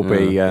shame. It will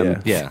be.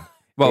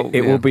 Well,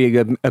 it will be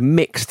a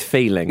mixed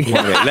feeling,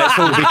 won't it? Let's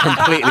all be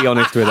completely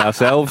honest with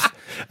ourselves.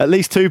 At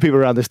least 2 people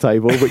around this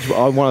table, which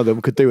I'm one of them,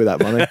 could do with that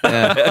money.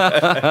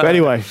 But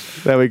anyway,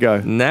 there we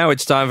go. Now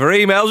it's time for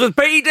emails with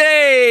PD.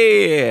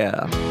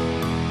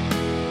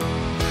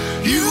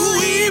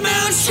 You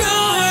email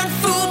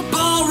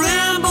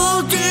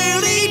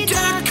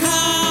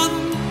shortfootballrambledaily.com,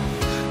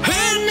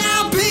 and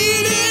now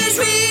Peter's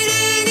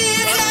reading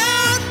it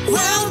out.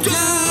 Well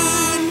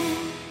done.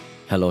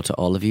 Hello to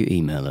all of you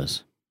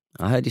emailers.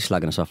 I heard you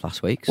slagging us off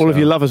last week. All of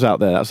you lovers out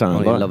there, that sounds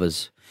all like. you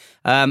lovers.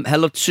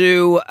 Hello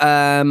to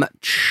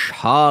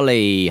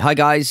Charlie. Hi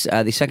guys,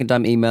 the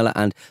second-time emailer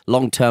and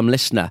long-term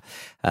listener.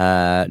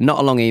 Not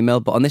a long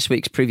email, but on this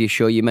week's preview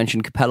show, you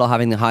mentioned Capello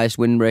having the highest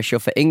win ratio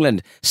for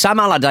England. Sam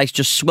Allardyce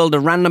just swilled a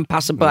random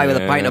passerby with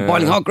a pint of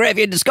boiling hot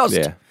gravy and disgust.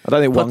 Yeah, I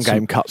don't think one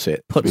game cuts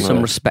it. Put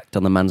some respect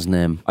on the man's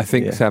name. I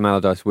think Sam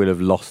Allardyce will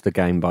have lost the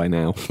game by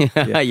now.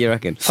 You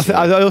reckon?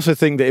 I also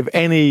think that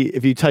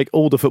if you take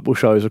all the football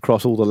shows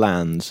across all the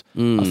lands,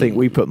 I think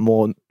we put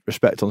more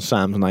respect on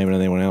Sam's name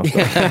than anyone else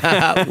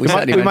does. we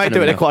might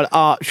do it in a quite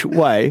arch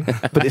way,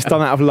 but it's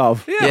done out of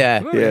love.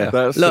 Yeah.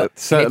 That's Look,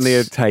 certainly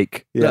a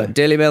take. Look,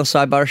 Daily Mail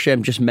sidebar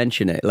shame, just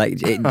mention it. Like,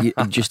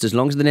 just as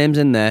long as the name's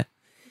in there.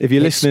 If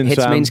you're listening,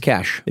 hits Sam, means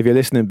cash. If you're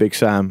listening, Big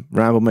Sam,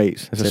 Ramble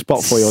Meets. There's a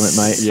spot for you on it,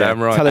 mate.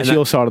 Sam, right. Tell us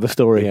your side of the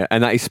story. Yeah,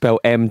 and that is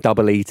spelled MEETS.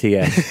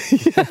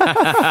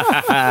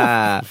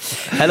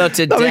 Hello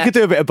to No, we could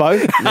do a bit of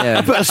both.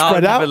 Yeah. Put a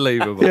spread out.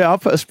 Unbelievable. Yeah, I'll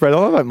put a spread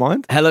on. I don't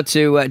mind. Hello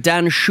to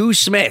Dan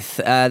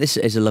Shoesmith. This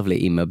is a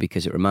lovely email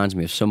because it reminds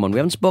me of someone we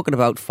haven't spoken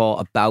about for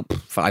about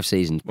 5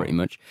 seasons, pretty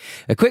much.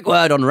 A quick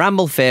word on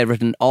Ramble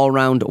favourite and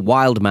all-round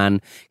wild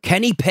man,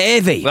 Kenny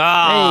Pavey.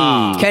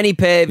 Kenny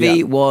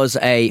Pavey was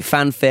a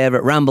fan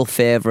favourite, Ramble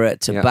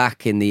favourite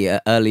back in the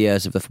early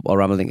years of the Football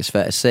Ramble, I think it's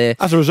fair to say.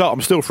 As a result,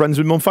 I'm still friends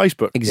with him on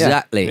Facebook.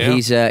 Exactly.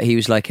 Yeah. He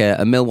was like a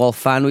Millwall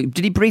fan.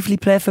 Did he briefly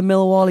play for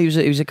Millwall? He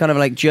was a kind of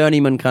like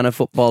journeyman kind of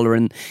footballer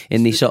in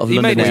the sort of he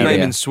London made his area.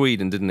 name in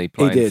Sweden, didn't he?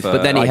 He did.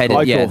 But then he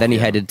headed. He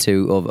headed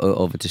to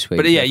over to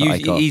Sweden. But yeah,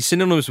 he's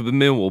synonymous with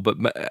Millwall. But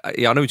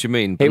I know what you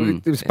mean.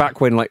 It was back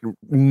when like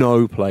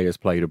no players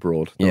played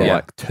abroad. There were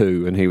like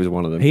 2, and he was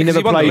one of them. He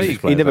never played.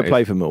 He never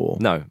played for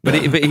Millwall. No,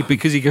 but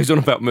because he goes on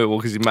about Millwall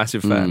because he's a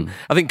massive fan.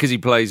 I think because he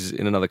plays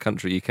in another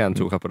country, you can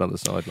talk up another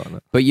side like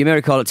that. But you may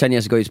recall it 10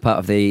 years ago, he was part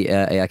of the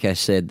AIK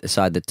side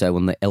that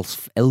won the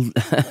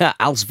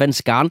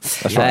Allsvenskan,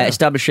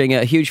 establishing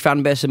a huge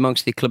fan base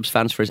amongst the club's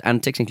fans for his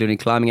antics, including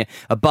climbing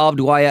a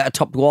barbed wire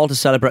atop the wall to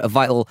celebrate a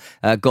vital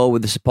goal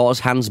with the supporters'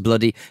 hands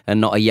bloody and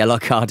not a yellow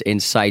card in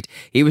sight.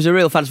 He was a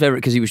real fan's favourite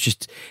because he was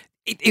just...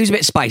 He was a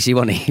bit spicy,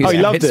 wasn't he? He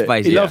loved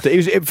it. He loved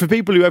it. For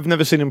people who have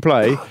never seen him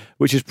play,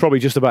 which is probably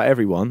just about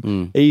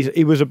everyone. I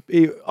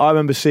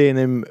remember seeing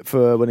him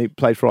for when he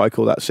played for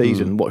Eichel that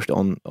season. Watched it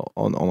on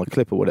a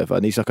clip or whatever,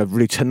 and he's like a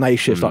really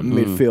tenacious, like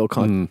midfield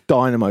kind of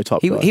dynamo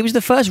type guy. He was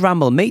the first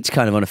Ramble Meets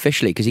kind of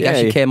unofficially because he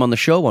actually came on the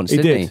show once,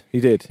 didn't he?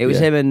 He did. It was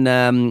him and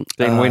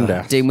Dean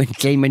Windass. Dean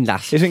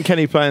Windass. Isn't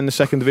Kenny playing the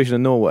second division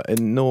of Norway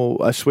in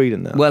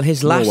Sweden now? Well,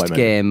 his last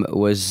game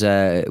was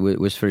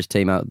for his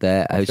team out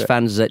there. His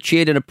fans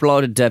cheered and applauded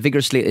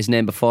vigorously at his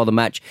name before the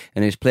match,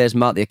 and his players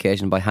marked the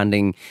occasion by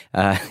handing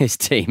his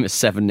team a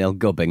 7-0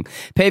 gubbing.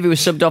 Pavey was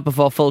subbed off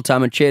before full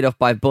time and cheered off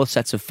by both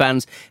sets of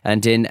fans,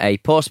 and in a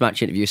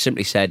post-match interview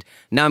simply said,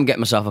 "Now I'm getting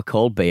myself a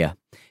cold beer."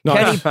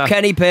 Nice.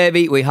 Kenny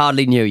Pavey, we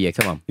hardly knew you.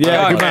 Come on.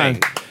 Yeah, good man.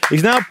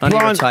 He's now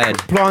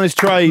plying his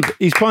trade.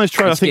 He's plying his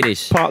trade, I think,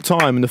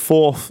 part-time in the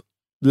 4th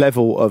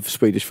level of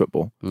Swedish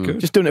football.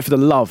 Just doing it for the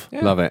love.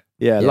 Yeah. Love it.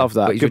 Yeah, love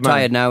that. But he's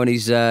retired now, and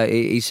he's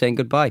saying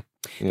goodbye.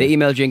 Yeah. The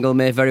email jingle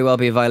may very well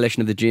be a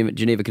violation of the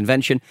Geneva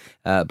Convention,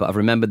 but I've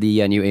remembered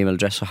the new email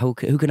address, so who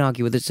can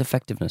argue with its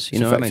effectiveness? You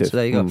know what I mean? So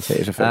there you go. It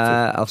is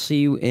effective. I'll see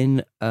you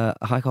in a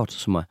high court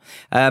somewhere.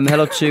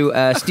 Hello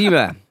to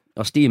Steamer.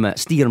 Hello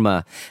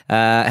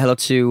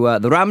to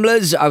the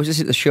Ramblers. I was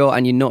listening to the show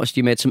and you noticed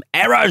you made some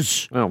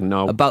errors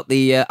about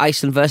the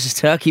Iceland versus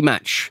Turkey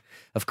match.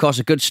 Of course,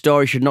 a good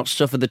story should not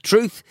suffer the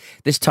truth.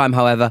 This time,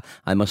 however,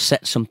 I must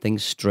set something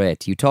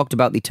straight. You talked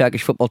about the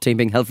Turkish football team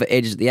being held for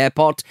ages at the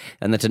airport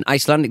and that an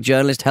Icelandic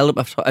journalist held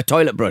up a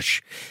toilet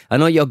brush. I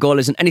know your goal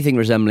isn't anything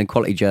resembling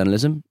quality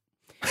journalism.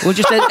 We'll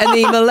just end the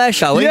email there,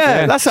 shall we?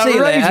 Yeah, that's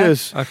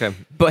outrageous. Okay.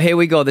 But here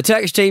we go. The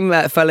Turkish team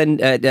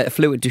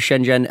flew into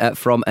Shenzhen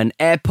from an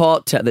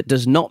airport that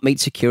does not meet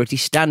security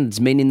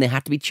standards, meaning they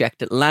had to be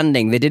checked at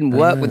landing. They didn't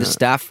work with the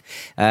staff,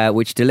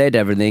 which delayed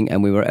everything,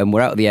 and we're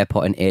out of the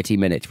airport in 80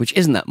 minutes, which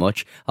isn't that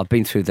much. I've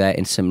been through there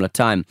in similar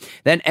time.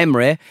 Then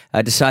Emre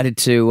decided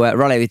to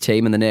rally the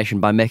team and the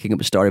nation by making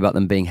up a story about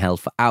them being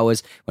held for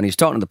hours. When he was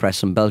talking to the press,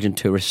 some Belgian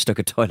tourists stuck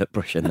a toilet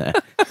brush in there.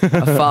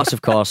 A farce,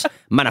 of course,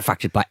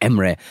 manufactured by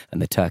Emre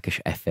and the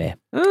Turkish FA.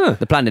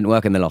 The plan didn't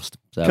work and they lost.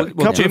 So,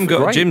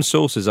 Jim's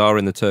sources are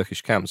in the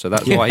Turkish camp, so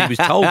that's why he was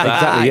told that.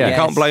 Exactly, yeah. You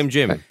can't blame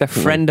Jim.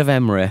 Definitely. Friend of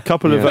Emre.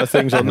 Couple of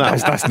things on that.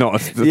 That's not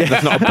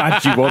a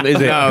badge you want, is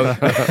it? No.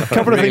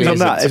 Couple of things on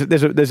that.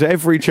 There's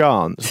every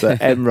chance that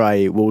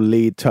Emre will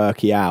lead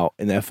Turkey out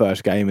in their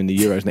first game in the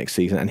Euros next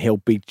season, and he'll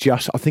be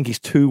I think he's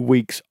 2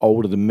 weeks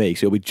older than me,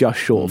 so he'll be just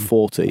short of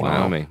 40,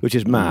 which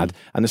is mad.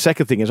 And the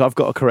second thing is I've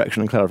got a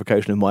correction and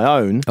clarification of my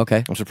own.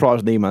 Okay. I'm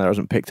surprised the emailer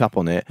hasn't picked up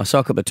on it. I saw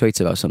a couple of tweets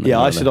about something.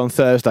 Yeah, I said on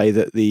Thursday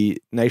that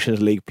the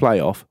Nations League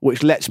playoff,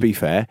 which, let's be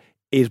fair,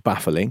 is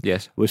baffling.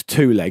 Yes. Was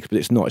 2 legs, but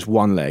it's not. It's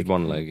 1 leg.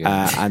 1 leg,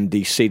 yeah. And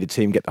the seeded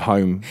team get the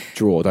home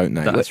draw, don't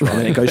they? That's right. And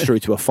then it goes through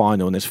to a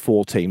final, and there's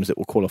 4 teams that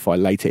will qualify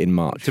later in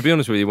March. To be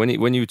honest with you, when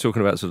you were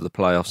talking about sort of the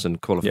playoffs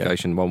and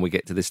qualification, when we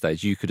get to this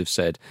stage, you could have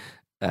said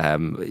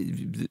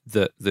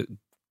that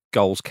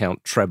goals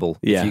count treble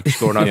if you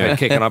score an overhead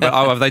kick. And I bet,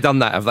 have they done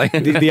that? Have they?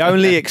 The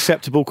only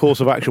acceptable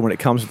course of action when it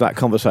comes to that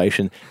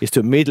conversation is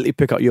to immediately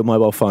pick up your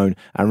mobile phone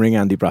and ring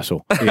Andy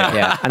Brassel.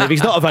 Yeah. And if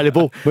he's not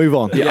available, move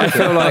on. I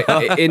feel like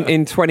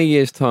in 20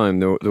 years' time,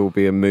 there will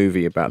be a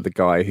movie about the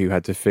guy who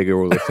had to figure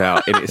all this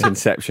out in its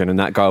inception, and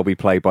that guy will be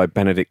played by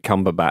Benedict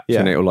Cumberbatch,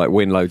 and it'll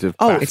win loads of.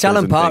 It's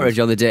Alan Partridge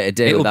on the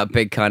day-to-day with that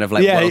big kind of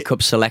World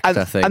Cup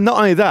selector thing. And not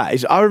only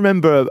that, I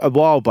remember a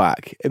while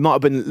back, it might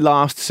have been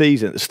last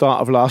season, at the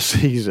start of last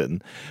season,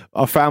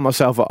 I found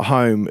myself at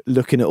home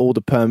looking at all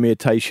the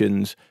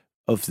permutations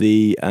of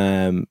the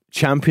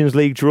Champions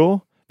League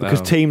draw,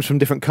 because teams from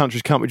different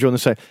countries can't be drawn the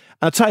same.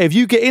 And I tell you, if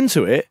you get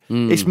into it,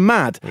 it's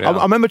mad. Yeah.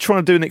 I remember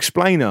trying to do an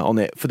explainer on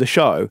it for the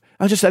show.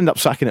 I just end up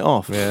sacking it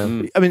off. Yeah.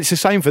 I mean, it's the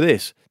same for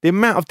this. The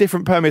amount of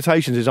different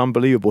permutations is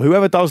unbelievable.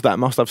 Whoever does that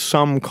must have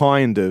some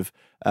kind of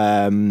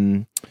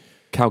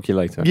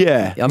calculator.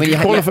 Yeah. I mean,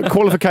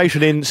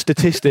 qualification in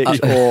statistics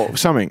or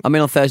something. I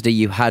mean, on Thursday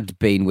you had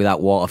been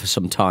without water for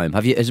some time.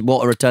 Has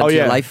water returned to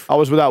your life? I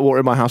was without water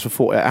in my house for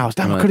 48 hours.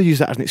 Damn, I could have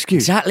used that as an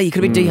excuse. Exactly. You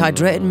could have been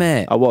dehydrated,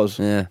 mate. I was.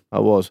 Yeah. I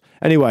was.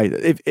 Anyway,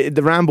 if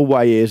the ramble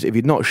way is, if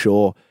you're not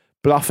sure,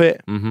 bluff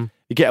it. Mm-hmm.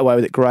 You get away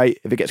with it, great.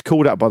 If it gets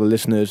called out by the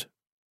listeners,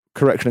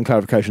 correction and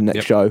clarification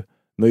next show.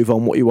 Move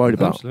on. What are you worried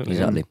about? Absolutely.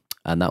 Exactly.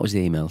 And that was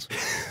the emails.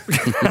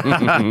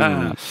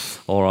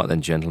 All right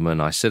then,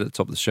 gentlemen. I said at the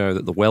top of the show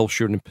that the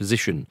Welsh are in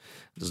position.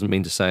 Doesn't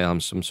mean to say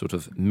I'm some sort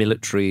of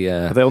military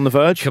are they on the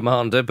verge?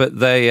 Commander, but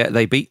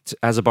they beat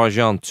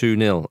Azerbaijan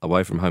 2-0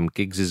 away from home.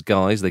 Giggs'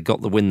 guys, they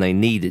got the win they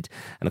needed.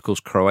 And of course,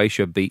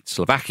 Croatia beat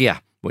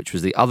Slovakia, which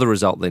was the other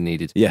result they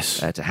needed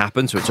to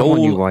happen. So it's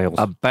all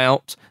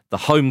about the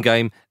home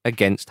game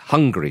against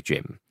Hungary,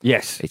 Jim.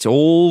 Yes. It's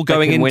all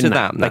going into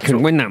that. They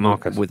can win that,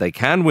 Marcus. They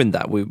can win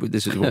that.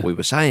 This is what we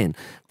were saying,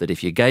 that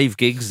if you gave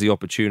Giggs the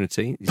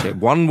opportunity, you said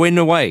 1 win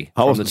away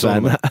I from wasn't the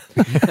tournament.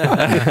 saying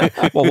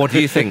that. Well, what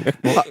do you think?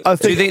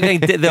 Do you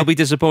think they'll be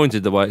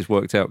disappointed the way it's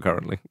worked out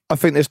currently? I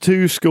think there's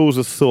 2 schools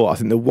of thought. I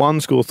think the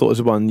one school of thought is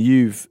the one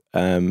you've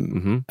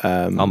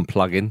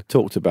unplugging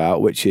talked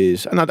about, which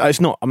is, and it's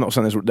not. I'm not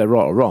saying they're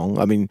right or wrong.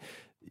 I mean,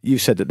 you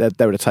said that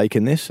they would have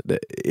taken this. That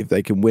if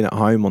they can win at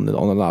home on the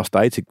last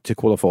day to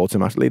qualify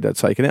automatically, they're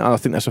taking it. And I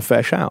think that's a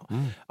fair shout.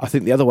 I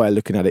think the other way of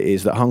looking at it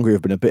is that Hungary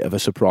have been a bit of a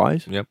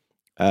surprise. Yep.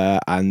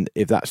 And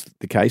if that's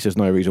the case, there's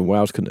no reason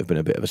Wales couldn't have been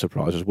a bit of a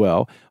surprise as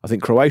well. I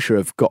think Croatia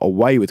have got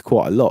away with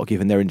quite a lot,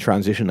 given they're in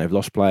transition. They've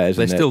lost players.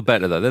 They're still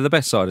better though. They're the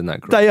best side in that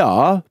group. They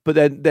are, but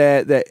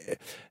they're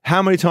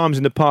how many times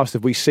in the past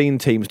have we seen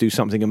teams do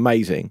something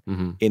amazing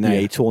in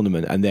a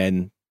tournament and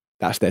then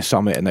that's their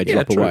summit and they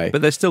drop away?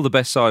 But they're still the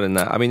best side in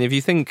that. I mean, if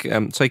you think,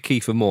 say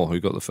Kiefer Moore, who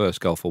got the first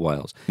goal for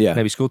Wales,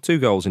 maybe scored 2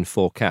 goals in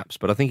 4 caps,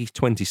 but I think he's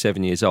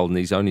 27 years old and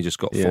he's only just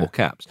got 4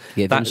 caps.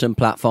 Give him some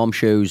platform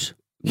shoes.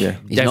 Yeah,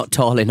 he's not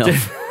tall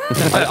enough.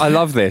 I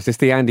love this. It's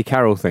the Andy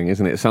Carroll thing,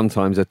 isn't it?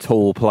 Sometimes a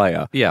tall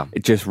player,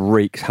 it just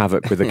wreaks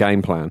havoc with the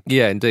game plan.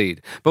 Yeah,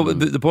 indeed. But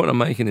the point I'm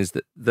making is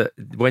that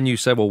when you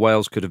say, well,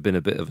 Wales could have been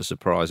a bit of a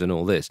surprise and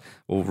all this,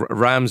 well,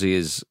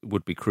 Ramsey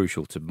would be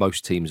crucial to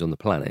most teams on the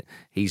planet.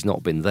 He's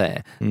not been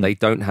there. They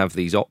don't have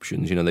these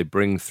options. You know, they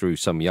bring through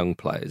some young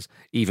players,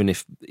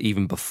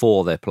 even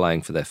before they're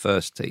playing for their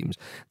first teams.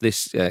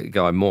 This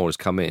guy Moore has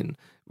come in.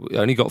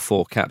 Only got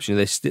 4 caps. You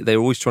know, they're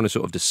always trying to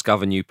sort of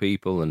discover new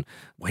people. And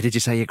where did you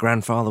say your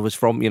grandfather was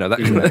from? You know, that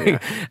kind of thing.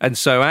 And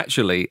so,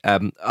 actually,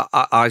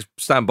 I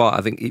stand by.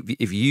 I think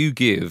if you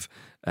give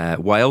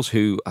Wales,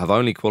 who have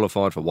only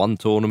qualified for 1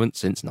 tournament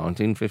since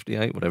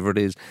 1958, whatever it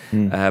is,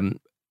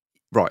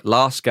 right,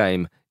 last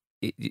game,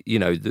 you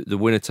know, the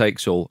winner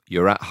takes all.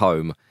 You're at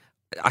home.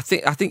 I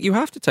think you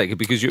have to take it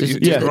because you're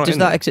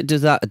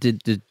right.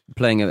 Did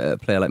playing a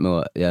player like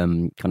Moore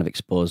kind of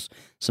expose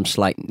some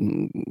slight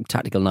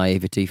tactical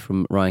naivety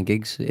from Ryan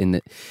Giggs in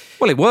that.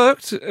 Well, it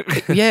worked.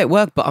 Yeah, it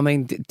worked, but I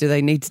mean, do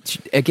they need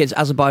to, against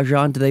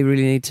Azerbaijan? Do they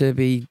really need to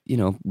be,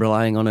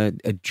 relying on a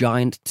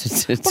giant to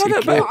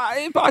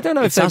But I don't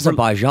know it's if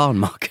Azerbaijan,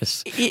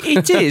 Marcus.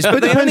 It is, But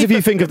it depends if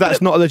you think if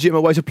that's not a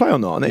legitimate way to play or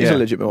not. And it is a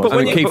legitimate way. But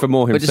when Kiefer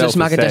Moore But himself does it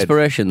smack of has said,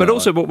 desperation? But though?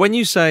 also, but when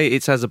you say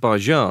it's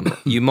Azerbaijan,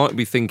 you might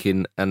be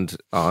thinking, and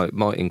I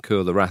might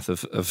incur the wrath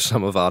of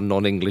some of our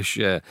non-English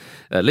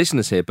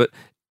listeners here, but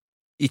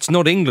it's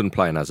not England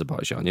playing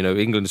Azerbaijan.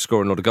 England is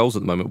scoring a lot of goals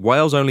at the moment.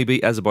 Wales only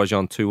beat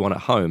Azerbaijan 2-1 at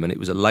home, and it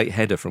was a late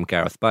header from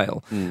Gareth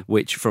Bale,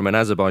 which, from an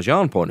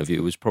Azerbaijan point of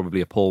view, was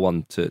probably a poor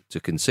one to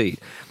concede.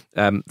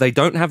 They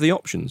don't have the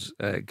options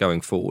going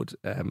forward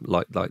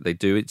like they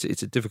do.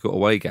 It's a difficult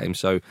away game,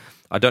 so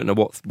I don't know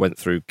what went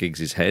through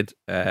Giggs' head,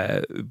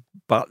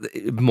 but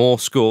Moore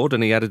scored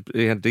and he had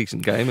a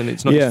decent game, and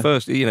it's not his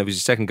first. It was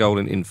his second goal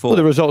in four. Well,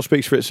 the result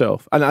speaks for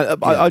itself, and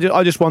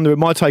I just wonder.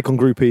 My take on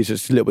Group E is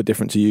it's a little bit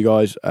different to you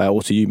guys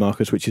or to you,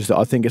 Marcus, which is that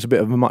I think it's a bit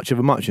of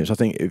a muchness. I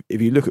think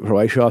if you look at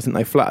Croatia, I think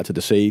they flattered to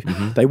deceive.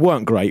 Mm-hmm. They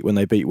weren't great when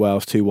they beat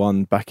Wales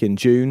 2-1 back in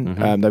June.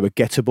 Mm-hmm. They were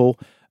gettable.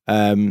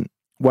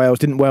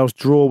 Didn't Wales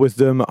draw with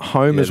them at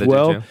home as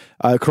well? Did,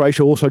 yeah.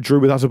 Croatia also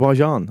drew with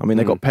Azerbaijan. I mean,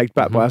 they got pegged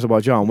back by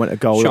Azerbaijan, went a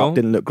goal up,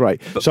 didn't look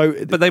great.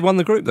 But they won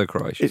the group though,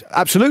 Croatia.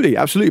 Absolutely.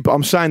 But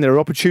I'm saying there are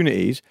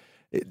opportunities.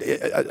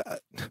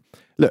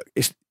 Look,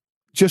 it's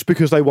just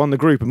because they won the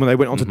group and when they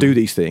went on to do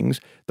these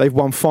things, they've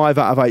won 5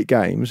 out of 8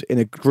 games in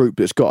a group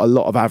that's got a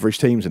lot of average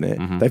teams in it.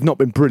 Mm-hmm. They've not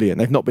been brilliant.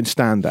 They've not been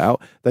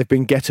standout. They've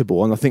been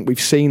gettable, and I think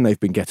we've seen they've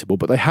been gettable,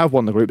 but they have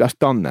won the group. That's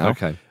done now.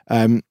 Okay.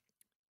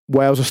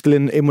 Wales are still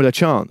in with a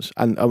chance,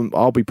 and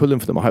I'll be pulling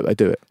for them. I hope they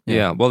do it.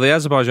 Yeah. Well, the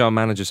Azerbaijan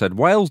manager said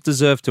Wales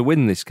deserved to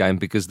win this game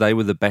because they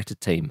were the better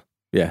team.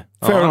 Yeah,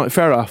 fair enough.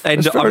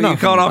 And fair enough. You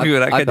can't argue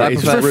with that.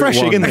 It's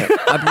refreshing, isn't it?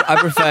 I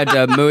preferred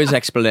Muir's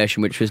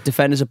explanation, which was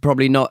defenders are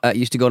probably not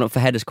used to going up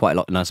for headers quite a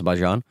lot in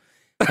Azerbaijan.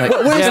 Where's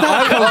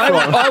that come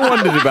from? I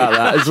wondered about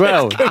that as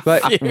well.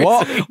 Like,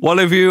 what? Well,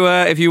 if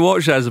you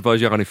watch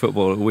Azerbaijani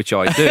football, which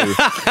I do,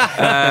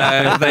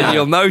 then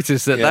you'll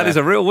notice that is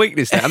a real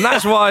weakness there. And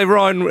that's why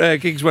Ryan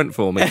Giggs went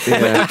for me.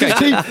 Yeah.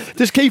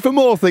 Does Kiefer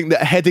Moore think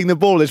that heading the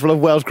ball is one of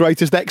Wales'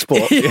 greatest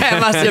exports? Yeah,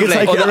 massively.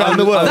 Take it around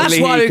the world. That's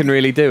why he can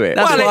really do it.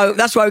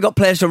 That's why we got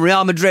players from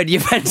Real Madrid,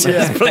 Juventus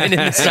playing in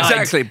the side.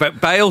 Exactly, but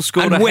Bale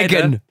scored a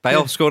Wigan. header.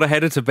 Bale scored a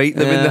header to beat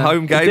them in the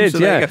home game. He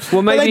did, so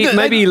Well,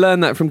 maybe he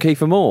learned that from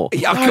Kiefer Moore.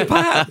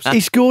 Perhaps. He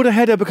scored a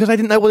header because they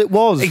didn't know what it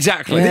was.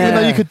 Exactly. They didn't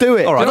know you could do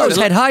it. All right, That was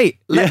head height.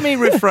 Let me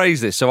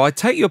rephrase this. So I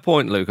take your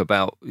point, Luke,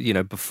 about,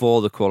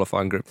 before the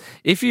qualifying group.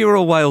 If you're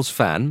a Wales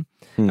fan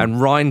and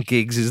Ryan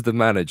Giggs is the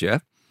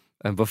manager,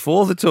 and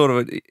before the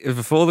tournament,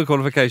 before the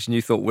qualification,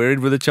 you thought we're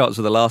in with a chance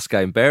of the last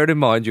game, bearing in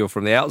mind you're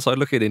from the outside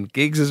looking in,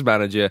 Giggs as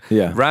manager,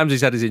 Ramsey's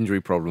had his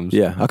injury problems.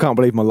 Yeah, I can't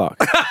believe my luck.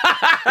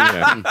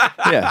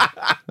 Yeah,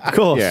 of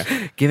course.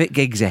 Yeah. Give it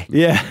Giggsy.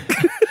 Yeah.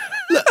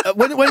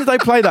 When did they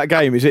play that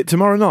game? Is it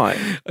tomorrow night?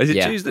 Is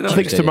it Tuesday night? I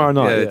think it's tomorrow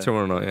night. Yeah,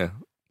 tomorrow night, yeah.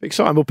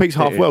 Exciting. Well, Pete's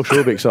half Welsh.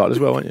 You'll be excited as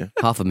well, won't you?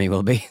 Half of me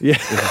will be. Yeah.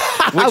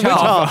 Which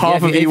half?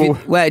 Half of you will.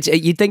 Well,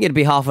 you'd think it'd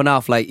be half and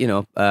half, like, straight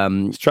in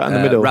the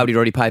middle. Rowdy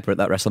Roddy Piper at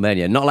that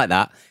WrestleMania. Not like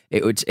that.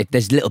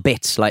 There's little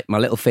bits, like my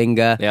little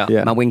finger,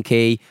 my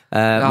winky,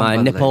 my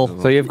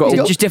nipple. So you've got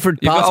just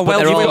different parts. You've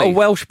got a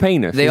Welsh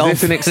penis.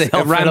 Is this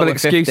a Ramble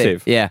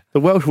exclusive? Yeah. The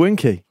Welsh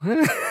Winky.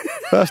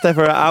 First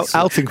ever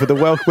outing for the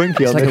Welsh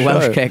Winky on like this a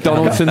Welsh show. cake.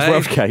 Donaldson's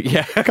Welsh cake.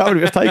 Yeah. I can't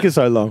believe it's taken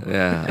so long.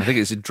 Yeah, I think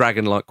it's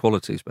dragon-like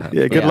qualities, perhaps.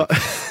 Yeah, good luck.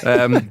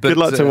 Good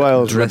luck to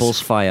Wales.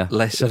 Dribbles fire.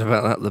 Less said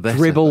about that, the better.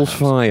 Dribbles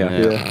fire.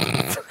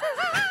 Yeah.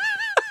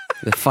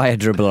 The fire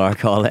dribbler, I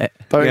call it.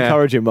 Don't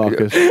encourage him,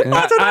 Marcus. I don't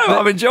know,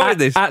 I'm enjoying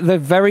this. At the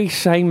very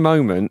same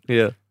moment,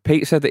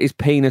 Pete said that his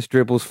penis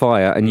dribbles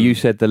fire, and you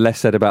said the less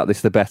said about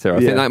this, the better. I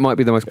think that might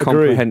be the most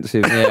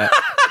comprehensive. Yeah.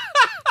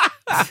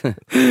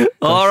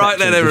 All right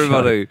then,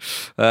 everybody.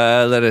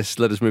 Let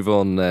us move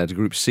on to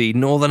Group C.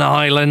 Northern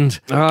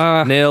Ireland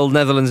 0,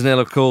 Netherlands 0.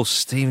 Of course,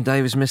 Stephen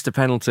Davis missed a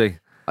penalty.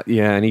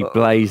 Yeah, and he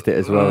blazed it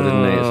as well,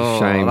 didn't he? It's a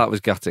shame. That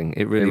was gutting.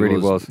 It really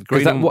was.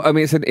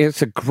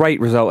 It's a great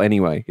result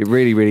anyway. It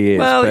really, really is.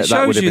 Well, but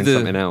that would have been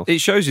something else.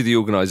 It shows you the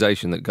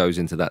organisation that goes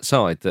into that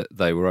side, that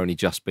they were only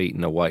just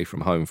beaten away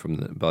from home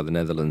by the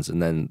Netherlands,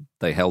 and then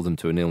they held them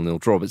to a 0-0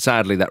 draw. But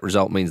sadly, that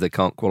result means they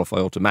can't qualify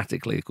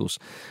automatically. Of course,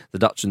 the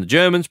Dutch and the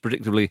Germans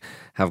predictably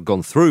have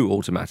gone through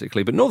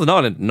automatically. But Northern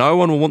Ireland, no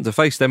one will want to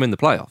face them in the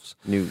playoffs.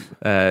 No.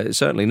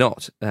 Certainly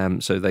not.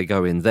 So they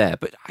go in there.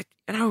 But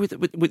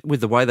with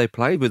the way they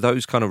played, with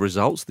those kind of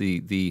results,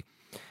 I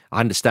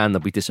understand they'll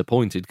be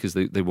disappointed because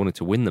they wanted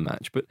to win the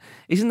match. But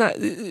isn't that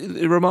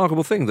a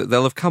remarkable thing that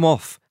they'll have come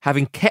off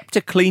having kept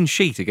a clean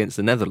sheet against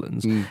the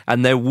Netherlands,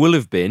 and there will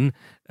have been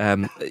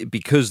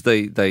because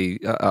they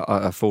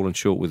are fallen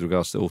short with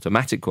regards to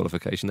automatic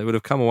qualification, they would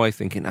have come away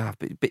thinking, a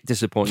bit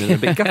disappointed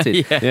and a bit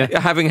gutted,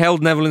 having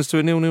held Netherlands to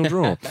a 0-0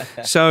 draw.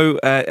 So,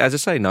 as I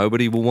say,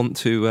 nobody will want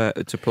to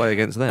play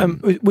against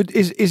them.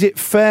 Is it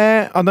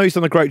fair? I know he's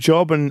done a great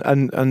job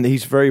and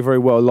he's very, very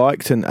well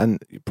liked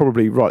and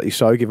probably rightly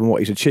so, given what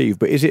he's achieved.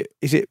 But is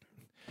it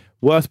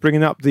worth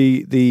bringing up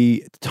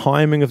the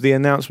timing of the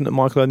announcement that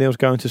Michael O'Neill's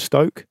going to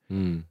Stoke?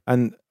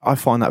 And I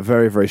find that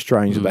very, very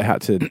strange that they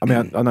had to. I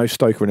mean, I know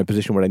Stoke are in a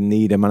position where they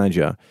need a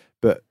manager,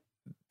 but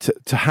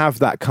to have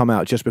that come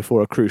out just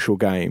before a crucial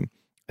game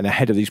and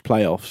ahead of these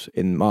playoffs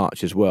in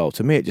March as well,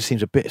 to me it just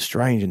seems a bit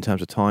strange in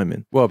terms of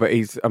timing. Well, but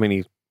he's got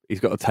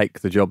to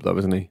take the job though,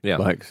 isn't he? Yeah.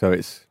 So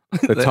it's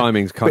the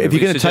timing's kind but of. if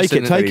you're going to take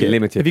it, take it.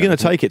 Limited, if you're going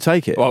to take it,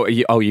 take it. Well,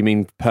 you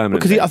mean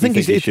permanent? Because I think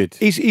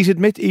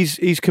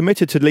he's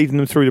committed to leading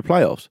them through the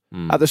playoffs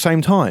at the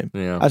same time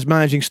as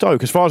managing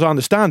Stoke. As far as I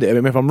understand it, I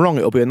mean, if I'm wrong,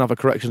 it'll be another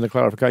correction and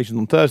clarification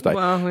on Thursday.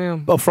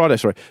 Well, Friday,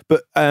 sorry.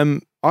 But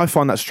I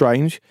find that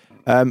strange.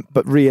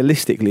 But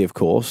realistically, of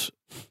course,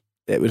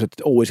 it was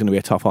always going to be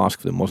a tough ask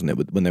for them, wasn't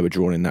it? When they were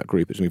drawn in that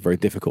group, it was going to be very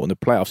difficult. And the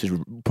playoffs is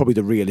probably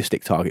the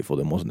realistic target for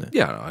them, wasn't it?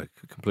 Yeah, I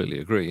completely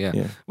agree.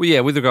 Yeah. Well, yeah.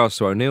 With regards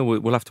to O'Neill,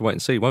 we'll have to wait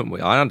and see, won't we?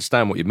 I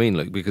understand what you mean,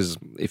 Luke, because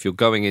if you're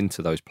going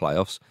into those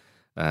playoffs,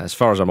 as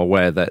far as I'm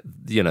aware, that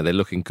they're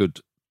looking good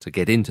to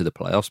get into the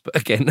playoffs. But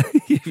again,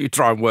 if you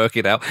try and work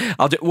it out,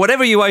 I'll do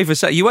whatever UEFA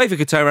say. UEFA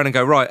could turn around and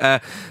go,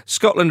 right,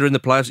 Scotland are in the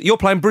playoffs. You're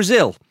playing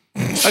Brazil.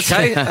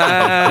 Okay,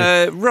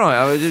 right.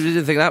 I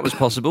didn't think that was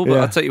possible, but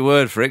I'll take your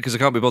word for it because I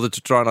can't be bothered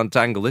to try and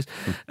untangle this.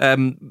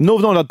 Northern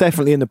Ireland are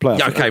definitely in the playoffs.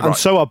 Yeah, okay, and right.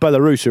 so are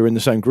Belarus, who are in the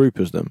same group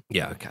as them.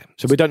 Yeah, okay.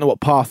 So we don't know what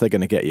path they're going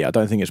to get yet. I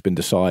don't think it's been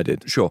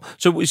decided. Sure.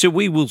 So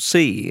we will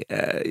see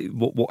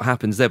what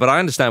happens there. But I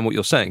understand what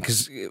you're saying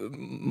because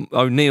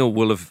O'Neill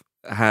will have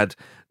had.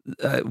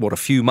 A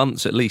few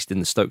months at least in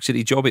the Stoke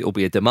City job. It'll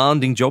be a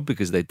demanding job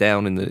because they're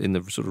down in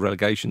the sort of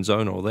relegation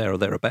zone or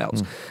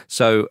thereabouts.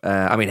 So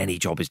I mean, any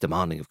job is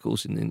demanding, of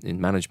course, in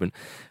management.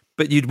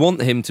 But you'd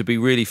want him to be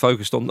really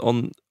focused on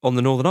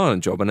the Northern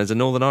Ireland job. And as a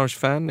Northern Irish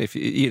fan, if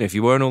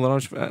you were a Northern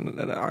Irish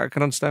fan, I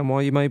can understand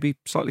why you may be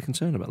slightly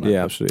concerned about that.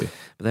 Yeah, absolutely.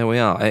 But there we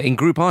are. In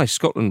Group I,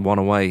 Scotland won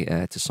away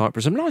to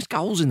Cyprus. Some nice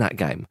goals in that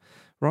game.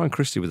 Ryan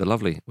Christie with a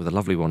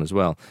lovely one as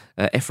well.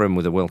 Ephraim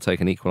with a well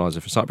taken equaliser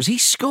for Cyprus. He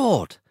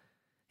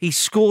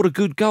scored a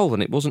good goal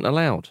and it wasn't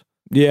allowed.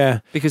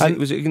 Yeah. Because it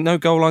was no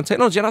goal line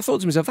technology. And I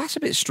thought to myself, that's a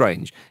bit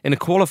strange. In a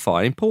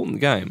qualifying, important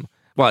game.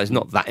 Well, it's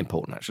not that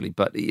important, actually,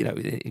 but,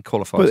 it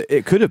qualifies. But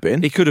it could have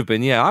been. It could have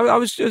been, yeah. I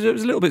was a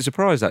little bit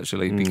surprised,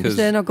 actually, because... Is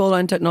there no goal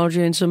line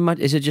technology in some match?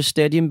 Is it just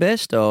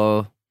stadium-based,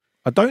 or...?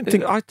 I don't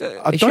think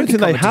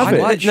they have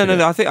it.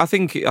 No. I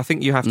think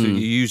you have to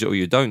use it or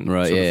you don't.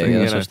 Right. Sort of Yeah. thing,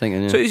 That's what I was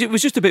thinking. Yeah. So it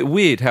was just a bit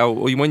weird how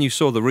when you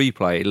saw the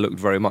replay, it looked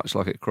very much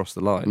like it crossed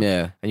the line.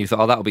 Yeah. And you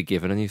thought, that'll be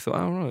given, and you thought,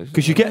 right.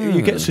 Because you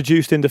get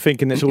seduced into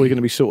thinking it's always going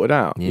to be sorted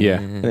out.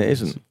 Yeah. And it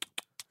isn't.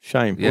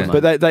 Shame. Yeah.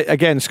 But they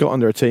again,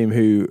 Scotland are a team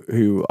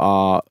who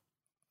are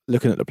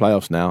looking at the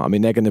playoffs now. I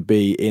mean, they're going to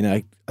be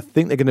I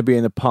think they're going to be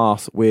in a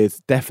path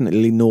with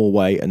definitely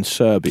Norway and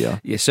Serbia.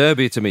 Yeah,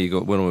 Serbia to me,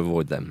 you want to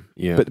avoid them.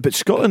 Yeah. But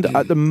Scotland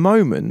at the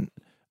moment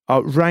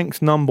are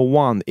ranked number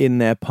one in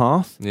their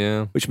path.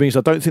 Yeah. Which means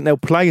I don't think they'll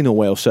play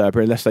Norway or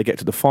Serbia unless they get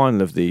to the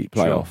final of the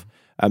playoff.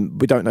 Sure.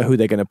 We don't know who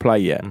they're going to play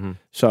yet. Mm-hmm.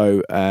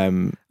 So, I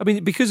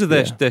mean, because of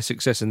their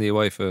success in the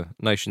UEFA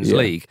Nations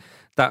League,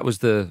 that was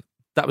the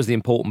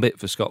important bit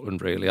for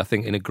Scotland, really. I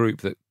think in a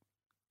group that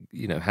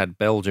had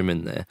Belgium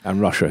in there and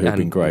Russia, who've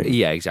been great.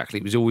 Yeah, exactly.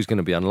 It was always going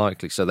to be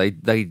unlikely. So they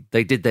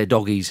did their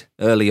doggies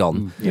early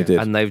on,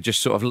 and they've just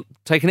sort of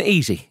taken it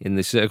easy in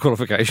this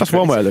qualification. That's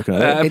one way of looking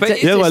at it.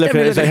 But the other way of looking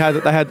at it is they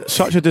had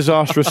such a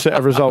disastrous set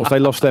of results. They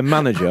lost their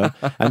manager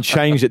and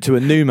changed it to a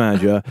new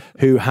manager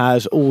who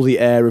has all the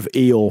air of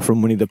Eeyore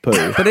from Winnie the Pooh.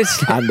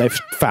 And they've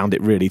found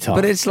it really tough.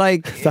 But it's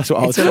like that's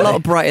what it's a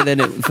lot brighter than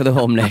it for the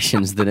home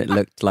nations than it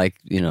looked like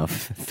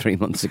 3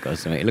 months ago.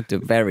 So it looked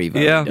very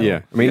dull.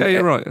 Yeah. I mean,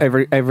 you're right.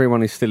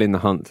 Everyone is still in the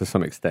hunt to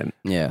some extent.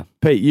 Yeah.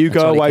 Pete, you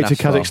That's go all you away can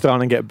to ask for.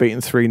 Kazakhstan and get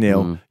beaten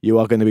 3-0, you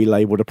are going to be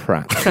labelled a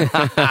prat.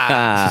 It's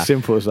as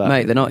simple as that.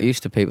 Mate, they're not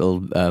used to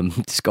people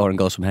scoring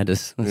goals from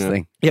headers. That's the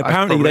thing. Yeah,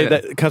 apparently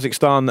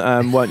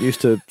Kazakhstan weren't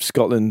used to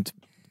Scotland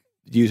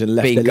using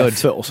their left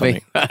foot or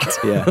something.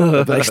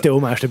 But they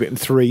still managed to beat them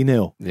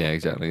 3-0. Yeah,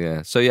 exactly,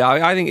 yeah. So, yeah,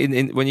 I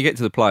think when you get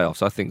to the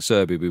playoffs, I think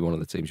Serbia will be one of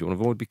the teams you want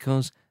to avoid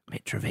because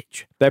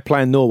Mitrovic. They're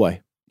playing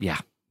Norway. Yeah.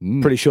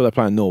 Pretty sure they're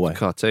playing Norway.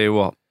 Can't tell you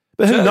what.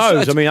 But who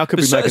knows? I mean, I could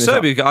be making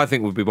Serbia, this up. I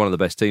think, would be one of the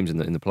best teams in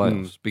the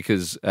playoffs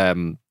because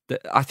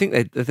I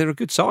think they're a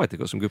good side. They've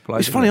got some good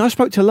players. It's funny, I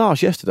spoke to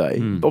Lars yesterday,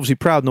 obviously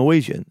proud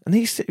Norwegian, and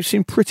he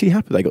seemed pretty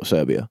happy they got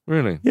Serbia.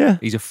 Really? Yeah.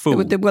 He's a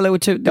fool.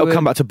 They'll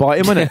come back to bite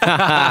him, won't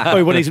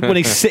it? when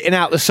he's sitting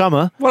out the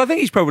summer. Well, I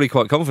think he's probably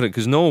quite confident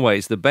because Norway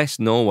is the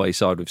best Norway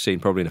side we've seen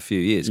probably in a few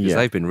years because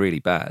they've been really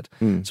bad.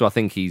 So I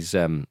think he's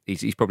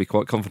probably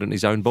quite confident in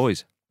his own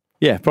boys.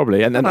 Yeah,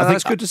 probably. And I think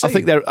that's good to see. I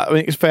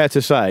think it's fair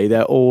to say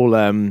they're all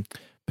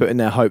putting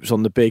their hopes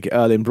on the big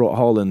Erling Brot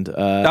Haaland.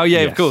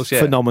 Of course, yeah.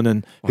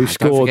 Phenomenon who Don't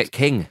scored. forget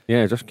King.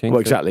 Yeah, Josh King. Well,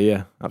 exactly.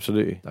 Yeah,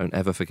 absolutely. Don't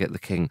ever forget the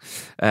King.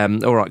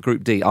 All right,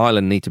 Group D.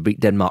 Ireland need to beat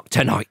Denmark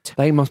tonight.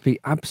 They must be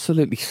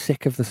absolutely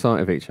sick of the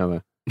sight of each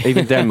other.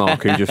 Even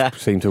Denmark, who just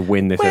seem to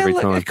win this every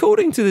time.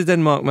 According to the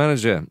Denmark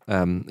manager,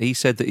 he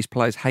said that his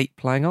players hate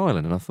playing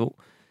Ireland, and I thought,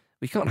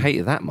 we can't hate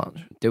it that much.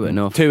 Do it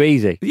enough. Too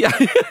easy. Yeah,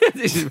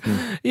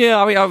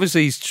 I mean,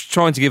 obviously he's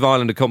trying to give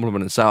Ireland a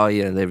compliment and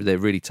say, they're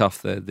really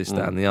tough, this,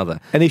 that and the other.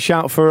 Any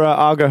shout for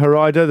Argo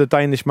Hareide, the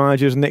Danish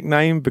manager's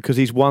nickname, because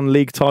he's won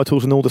league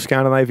titles in all the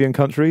Scandinavian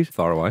countries?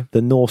 Far away.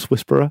 The Norse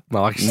Whisperer.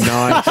 Nice.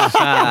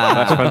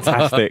 That's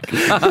fantastic.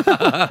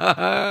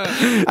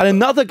 And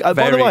another,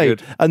 by the way,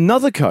 good.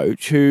 another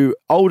coach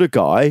older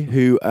guy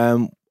who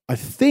I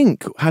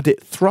think had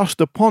it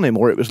thrust upon him,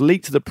 or it was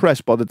leaked to the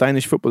press by the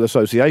Danish Football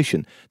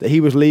Association that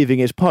he was leaving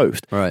his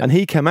post. Right. And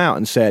he came out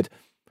and said,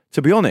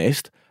 to be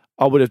honest,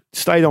 I would have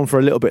stayed on for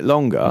a little bit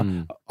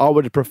longer. I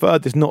would have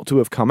preferred this not to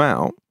have come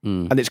out.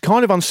 And it's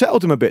kind of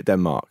unsettled him a bit,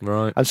 Denmark.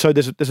 Right. And so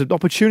there's an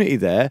opportunity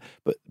there,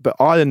 but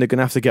Ireland are going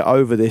to have to get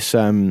over this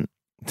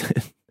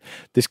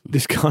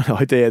this kind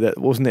of idea that,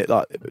 wasn't it,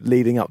 like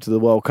leading up to the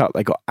World Cup,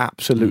 they got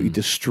absolutely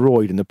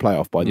destroyed in the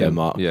playoff by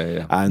Denmark.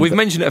 Yeah. And we've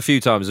mentioned it a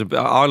few times.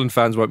 Ireland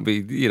fans won't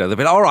be, they'll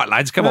be like, all right,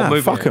 lads, come on,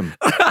 move fuck on.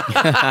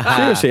 them.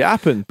 Seriously, it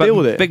happened. But Deal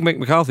with it. Big Mick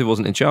McCarthy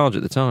wasn't in charge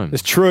at the time.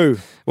 It's true.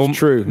 It's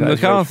true. That is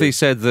very McCarthy true.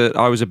 said that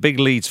I was a big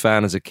Leeds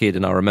fan as a kid,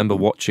 and I remember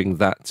watching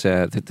that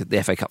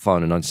the FA Cup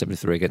final in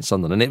 1973 against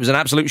Sunderland, and it was an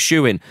absolute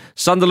shoe-in.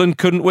 Sunderland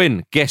couldn't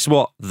win. Guess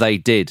what? They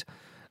did.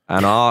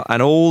 And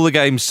all the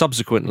games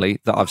subsequently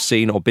that I've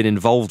seen or been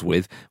involved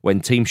with, when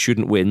teams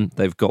shouldn't win,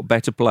 they've got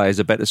better players,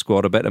 a better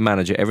squad, a better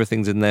manager,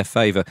 everything's in their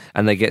favour,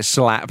 and they get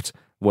slapped.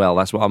 Well,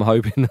 that's what I'm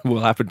hoping will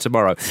happen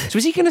tomorrow. So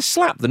is he going to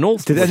slap the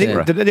North? Did I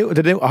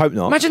hope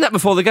not. Imagine that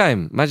before the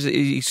game. Imagine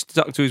he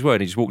stuck to his word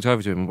and he just walked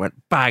over to him and went,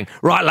 bang,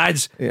 right,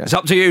 lads, it's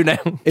up to you now.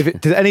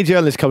 Did any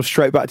journalist come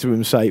straight back to him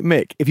and say,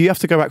 Mick, if you have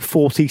to go back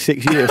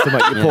 46 years to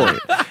make your point,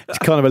 it's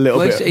kind of a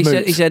little bit...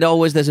 He said,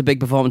 always there's a big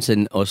performance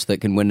in us that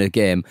can win a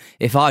game.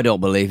 If I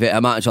don't believe it, I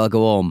might as well go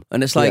home.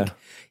 And it's like... Yeah.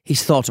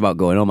 He's thought about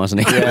going home,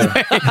 hasn't he?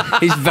 Yeah.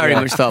 He's very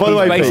much thought By the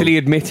about way, it. He's basically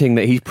admitting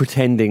that he's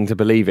pretending to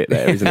believe it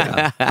there, isn't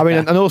it? I mean,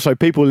 and also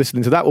people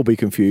listening to that will be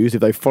confused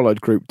if they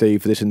followed Group D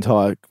for this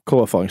entire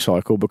qualifying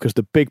cycle, because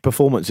the big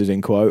performances,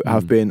 in quote,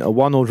 have been a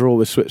 1-1 draw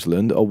with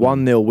Switzerland, a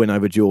 1-0 win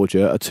over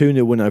Georgia, a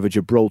 2-0 win over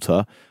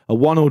Gibraltar, a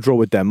 1-1 draw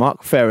with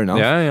Denmark, fair enough,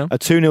 a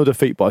 2-0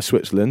 defeat by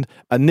Switzerland,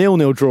 a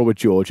 0-0 draw with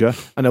Georgia,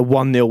 and a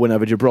 1-0 win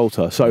over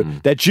Gibraltar. So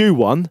they're due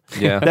one,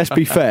 let's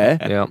be fair,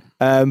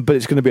 but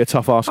it's going to be a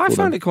tough ask for I them.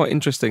 found it quite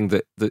interesting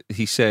that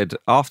he said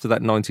after that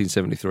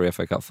 1973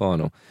 FA Cup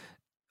final,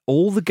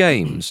 all the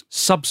games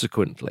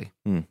subsequently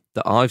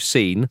that I've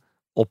seen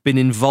or been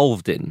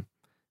involved in,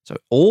 so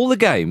all the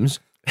games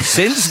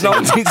since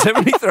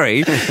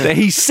 1973 that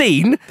he's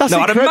seen. That's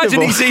I'd incredible.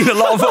 imagine he's seen a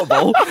lot of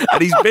football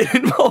and he's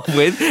been involved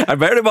with, and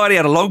bear in mind he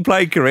had a long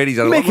playing career. He's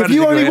had a long Mick, have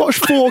managing you only career.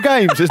 watched 4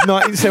 games since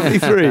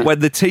 1973? When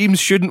the teams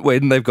shouldn't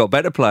win, they've got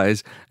better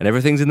players and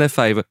everything's in their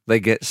favour, they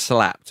get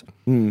slapped.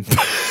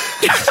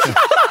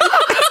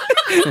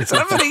 It's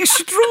an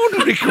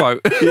extraordinary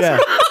quote. Yeah.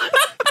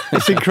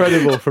 It's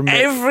incredible from Mick.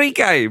 Every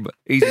game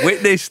he's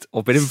witnessed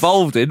or been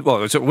involved in,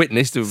 well, it's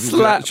witnessed,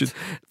 Slapped.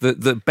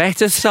 the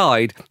better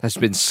side has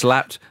been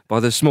slapped by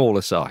the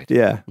smaller side.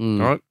 Yeah. All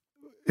right?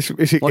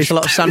 Watched a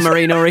lot of San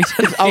Marino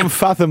recently. It's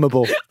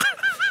unfathomable.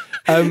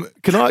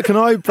 Can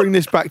I bring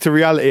this back to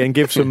reality and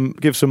give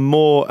some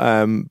more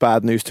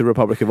bad news to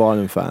Republic of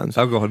Ireland fans?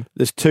 Oh, go on.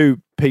 There's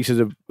two pieces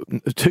of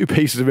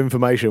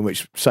information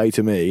which say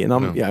to me,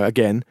 and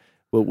again,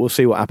 we'll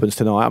see what happens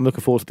tonight. I'm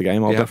looking forward to the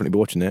game. I'll definitely be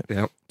watching it.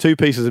 Yeah. 2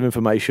 pieces of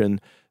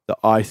information that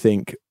I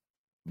think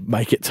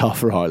make it tough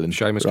for Ireland.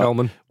 Seamus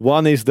Coleman.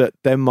 One is that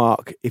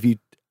Denmark,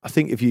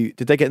 did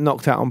they get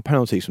knocked out on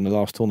penalties from the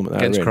last tournament they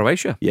Against were in?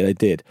 Croatia. Yeah, they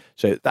did.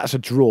 So that's a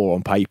draw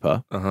on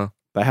paper. Uh-huh.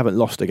 They haven't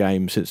lost a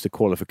game since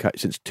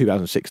since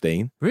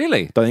 2016.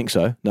 Really? Don't think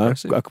so. No,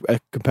 Impressive. a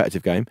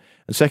competitive game.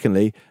 And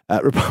secondly,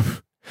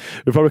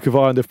 Republic of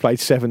Ireland have played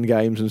 7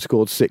 games and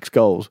scored 6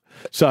 goals.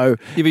 So,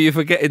 Yeah, but you're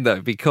forgetting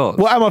though, because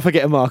what am I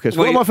forgetting, Marcus?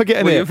 What Well, am I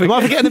forgetting well, here? you're Am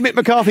I forgetting that Mick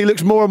McCarthy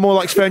looks more and more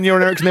like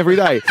Sven-Göran Eriksson every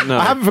day? No.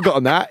 I haven't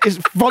forgotten that. It's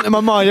front in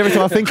my mind every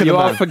time I think of You the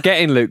are man.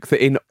 forgetting, Luke,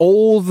 that in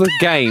all the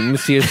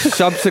games he has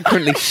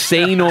subsequently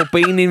seen or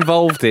been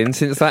involved in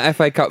since that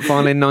FA Cup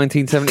final in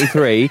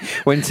 1973,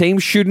 when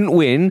teams shouldn't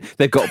win,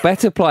 they've got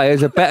better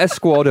players, a better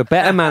squad, a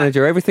better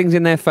manager, everything's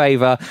in their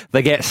favour,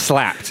 they get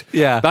slapped.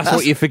 Yeah. That's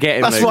what you're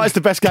forgetting, That's Luke. why it's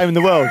the best game in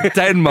the world.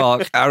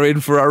 Denmark are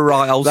in for a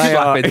right old They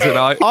are. slapping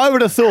tonight. I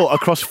would have thought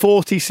across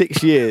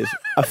 46 years,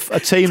 a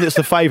team that's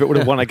the favourite would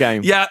have won a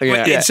game. Yeah,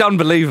 it's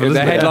unbelievable. The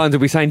Isn't it? headlines will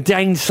be saying,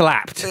 Dane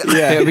slapped.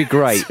 Yeah. It would be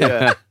great.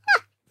 Yeah.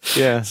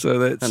 Yeah. So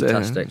that's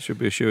Fantastic. should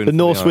be a shoe in. The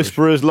Norse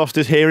Whisperer's lost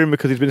his hearing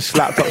because he's been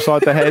slapped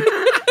upside the head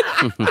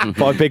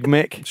by Big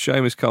Mick.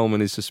 Seamus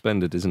Coleman is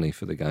suspended, isn't he,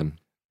 for the game?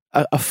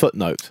 A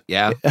footnote.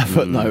 Yeah, A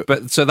footnote.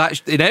 But so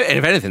that,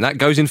 if anything, that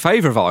goes in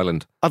favour of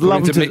Ireland. I'd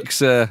love to them to- Mick's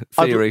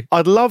theory.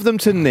 I'd love them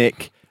to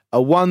nick a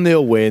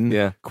 1-0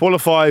 win,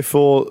 qualify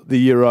for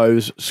the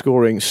Euros,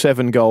 scoring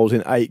 7 goals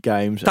in 8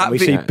 games, and we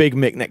see Big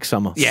Mick next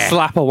summer. Yeah.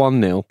 Slap a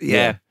 1-0.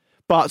 Yeah.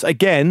 But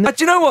again... Do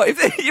you know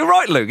what? You're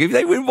right, Luke. If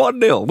they win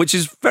 1-0, which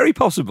is very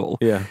possible,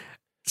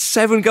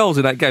 7 goals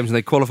in 8 games and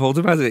they qualify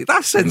automatically.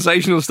 That's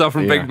sensational stuff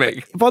from Big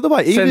Mick. By the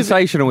way,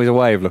 sensational is a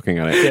way of looking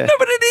at it. No,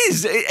 but it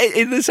is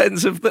in the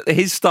sense of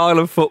his style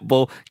of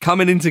football,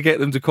 coming in to get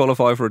them to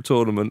qualify for a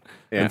tournament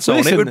and so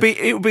on. It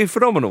would be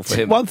phenomenal for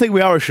him. One thing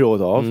we are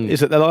assured of is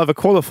that they'll either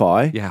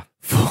qualify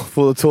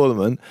for the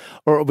tournament,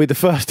 or it'll be the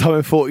first time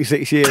in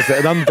 46 years that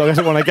an underdog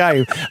hasn't won a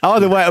game.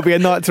 Either way, it'll be a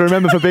night to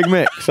remember for Big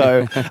Mick.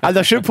 So, and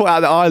I should point out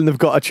that Ireland have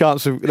got a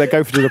chance of they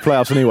go through the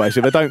playoffs anyway. So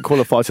if they don't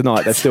qualify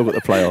tonight, they've still got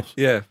the playoffs.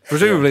 Yeah,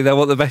 presumably they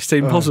want the best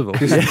team possible.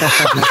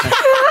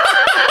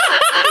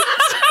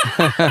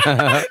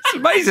 It's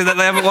amazing that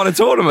they haven't won a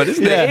tournament,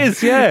 isn't it? It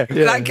is, yeah.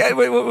 That game,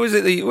 what was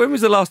it? When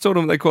was the last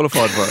tournament they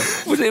qualified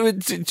for? Was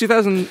it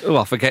 2000? Oh,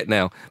 I forget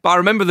now. But I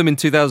remember them in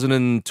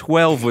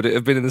 2012. Would it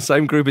have been in the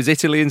same group as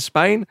Italy and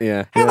Spain?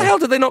 Yeah. How the hell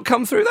did they not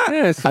come through that?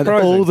 Yeah, it's And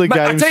surprising. all the But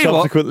I games tell you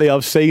what- subsequently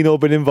I've seen or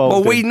been involved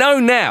Well, in. we know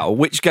now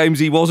which games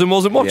he was and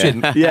wasn't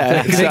watching.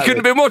 Yeah, Because he couldn't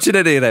have been watching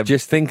any of them.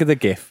 Just think of the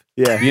GIF.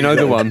 Yeah. You know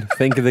the one.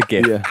 Think of the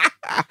GIF. Yeah.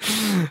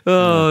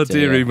 Oh,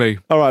 dearie me.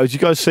 All right, did you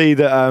guys see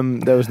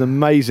that there was an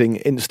amazing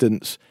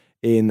instance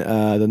in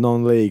the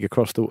non-league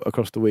across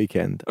the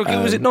weekend?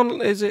 Okay, was it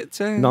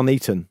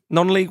non-Eton?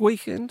 Non-league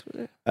weekend?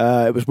 Was it?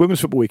 It was women's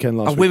football weekend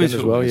last women's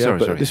weekend as well. football.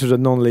 Yeah, Sorry. This was a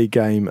non-league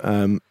game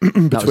That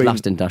was between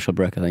last international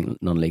break, I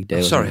think, non-league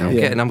day. Sorry, wasn't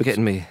it? I'm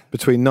getting me.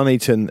 between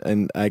non-Eton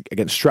and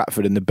against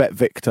Stratford in the Bet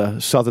Victor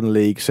Southern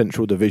League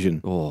Central Division,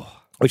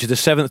 which is the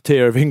 7th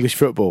tier of English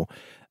football.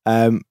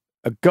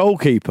 A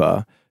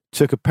goalkeeper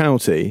took a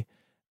penalty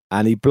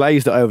and he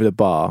blazed it over the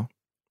bar.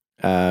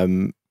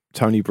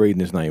 Tony Breeden,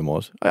 his name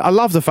was. I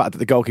love the fact that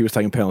the goalkeeper was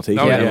taking penalties.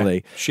 Oh, yeah.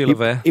 Penalty.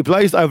 Chilavert. He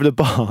blazed over the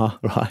bar,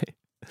 right?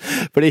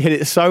 But he hit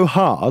it so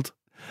hard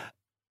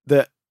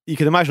that you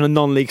can imagine a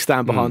non-league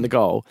stand behind the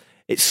goal.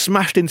 It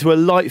smashed into a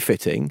light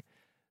fitting,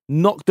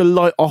 knocked the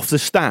light off the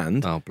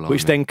stand,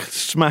 which then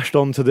smashed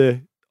onto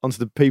the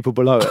people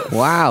below it.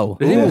 Wow.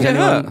 Did anyone get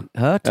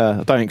hurt?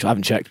 I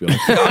haven't checked, to be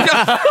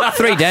honest.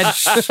 3 dead.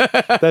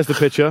 There's the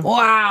picture.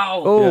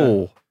 Wow.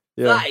 Oh.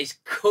 Yeah. That is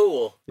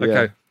cool.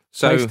 Okay.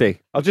 So Tasty.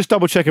 I'll just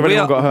double check if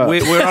anyone got hurt.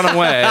 We're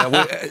unaware.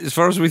 As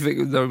far as we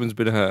think, no one's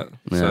been hurt.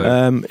 So.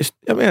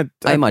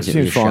 I imagine it seems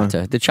was fine.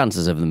 shatter. The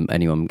chances of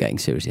anyone getting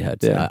seriously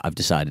hurt, I've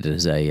decided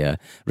as a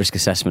risk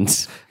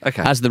assessment.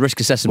 Okay. As the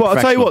risk assessment Well,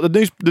 I'll tell you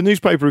professional. what, the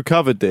newspaper who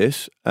covered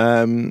this,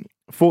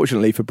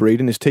 fortunately for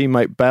Breeden, his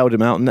teammate bailed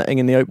him out,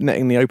 netting the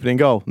opening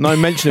goal. No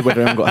mention of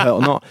whether anyone got hurt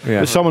or not. Yeah.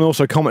 But someone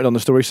also commented on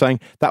the story saying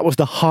that was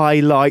the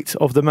highlight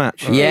of the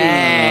match.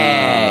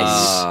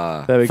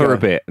 Yes. There we For go. a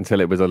bit until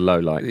it was a low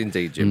light.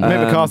 Indeed, Jim.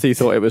 Mick McCarthy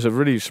thought it was a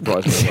really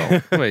surprising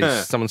result.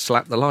 Well, someone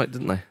slapped the light,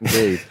 didn't they?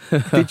 Indeed.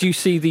 Did you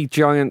see the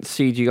giant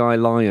CGI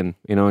lion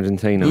in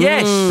Argentina?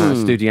 Yes.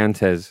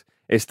 Estudiantes.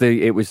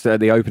 It was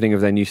the opening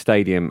of their new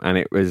stadium, and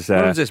it was.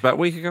 When was this? About a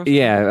week ago?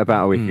 Yeah,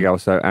 about a week ago or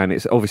so, and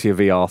it's obviously a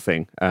VR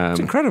thing. It's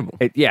incredible.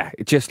 It's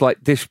just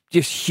like this,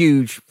 just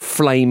huge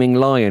flaming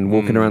lion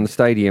walking around the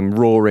stadium,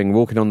 roaring,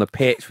 walking on the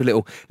pitch with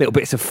little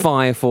bits of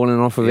fire falling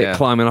off of it,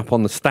 climbing up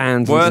on the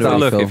stands. Worth and a stuff.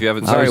 look if you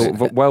haven't seen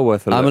it. Well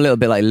worth a look. I'm a little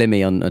bit like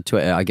Limmy on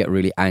Twitter. I get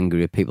really angry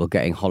with people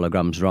getting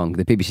holograms wrong.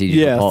 The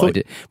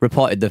BBC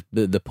reported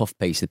the puff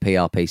piece, the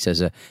PR piece,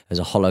 as a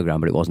hologram,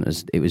 but it wasn't.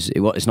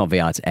 It's not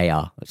VR, it's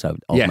AR, so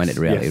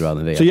augmented reality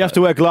rather than VR. So you have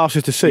to wear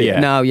glasses to see it?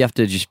 No, you have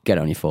to just get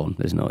it on your phone.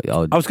 There's no.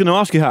 I was going to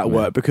ask you how it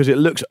worked because it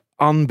looks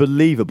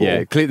unbelievable.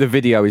 Yeah, the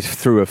video is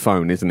through a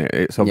phone, isn't it?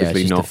 It's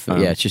obviously it's not.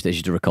 just it's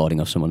just a recording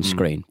of someone's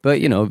screen.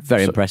 But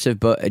very impressive.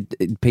 But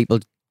people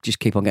just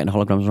keep on getting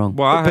holograms wrong.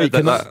 Well, I heard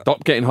that.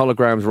 Stop getting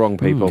holograms wrong,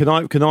 people.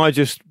 Can I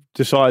just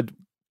decide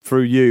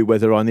through you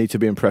whether I need to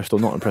be impressed or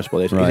not impressed by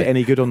this? Right. Is it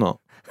any good or not?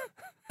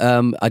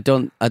 I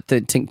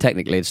think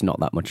technically it's not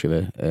that much of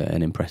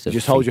an impressive. You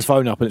just hold feat. your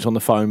phone up and it's on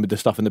the phone with the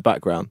stuff in the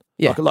background.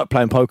 Yeah. like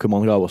playing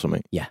Pokemon Go or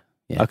something. Yeah.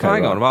 Okay.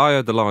 Hang on, I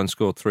heard the Lions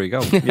scored 3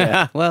 goals.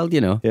 Yeah. Well,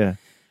 Yeah.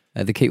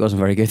 the keep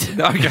wasn't very good.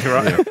 Okay,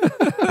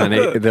 right.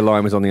 And the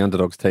Lion was on the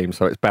underdogs team,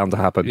 so it's bound to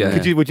happen. Yeah.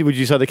 Would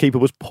you say the keeper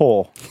was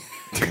poor?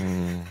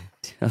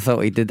 I thought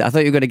he did. I thought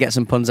you were going to get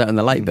some puns out in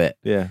the light bit.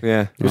 Yeah.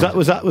 Yeah.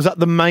 Was that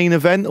the main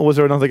event or was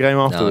there another game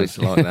No, afterwards?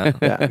 it's like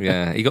that.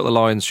 Yeah, he got the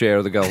Lions' share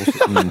of the goals.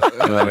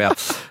 There we are.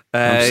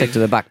 I'm sick to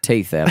the back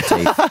teeth there.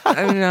 Teeth.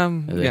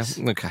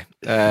 Okay.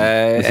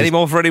 Any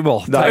more for any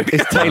more? No,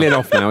 it's tailing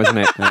off now, isn't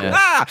it?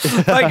 Yeah.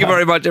 Thank you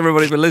very much,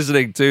 everybody, for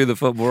listening to the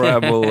Football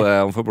Ramble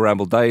on Football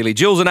Ramble Daily.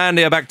 Jules and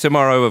Andy are back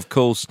tomorrow, of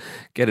course.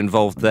 Get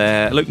involved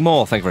there. Luke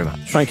Moore, thank you very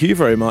much. Thank you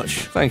very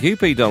much. Thank you,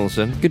 Pete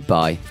Donaldson.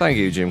 Goodbye. Thank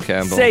you, Jim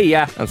Campbell. See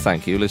ya. And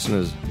thank you,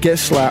 listeners. Get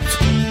slapped.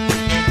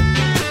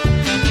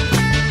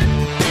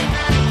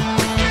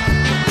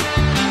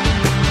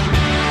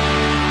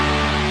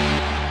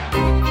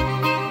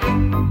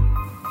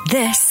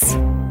 This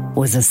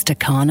was a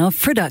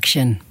Stakhanov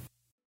production.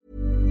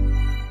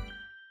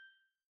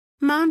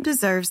 Mom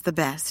deserves the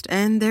best,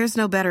 and there's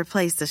no better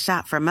place to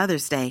shop for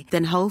Mother's Day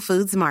than Whole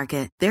Foods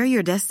Market. They're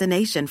your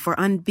destination for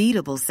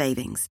unbeatable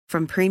savings,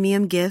 from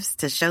premium gifts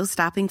to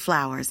show-stopping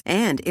flowers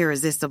and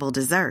irresistible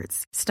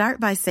desserts. Start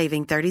by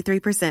saving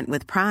 33%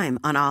 with Prime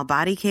on all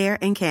body care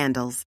and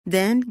candles.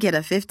 Then get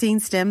a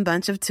 15-stem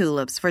bunch of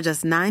tulips for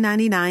just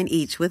 $9.99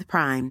 each with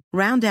Prime.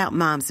 Round out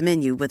Mom's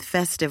menu with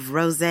festive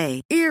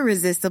rosé,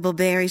 irresistible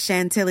berry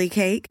chantilly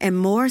cake, and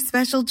more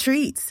special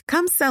treats.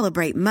 Come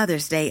celebrate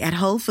Mother's Day at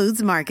Whole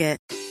Foods Market.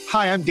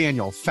 Hi, I'm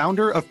Daniel,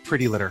 founder of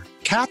Pretty Litter.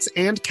 Cats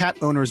and cat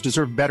owners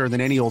deserve better than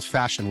any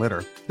old-fashioned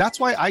litter. That's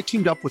why I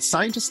teamed up with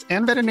scientists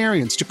and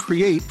veterinarians to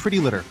create Pretty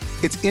Litter.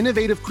 Its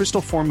innovative crystal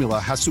formula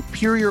has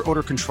superior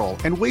odor control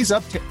and weighs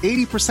up to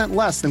 80%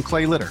 less than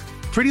clay litter.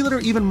 Pretty Litter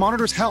even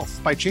monitors health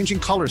by changing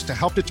colors to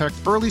help detect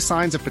early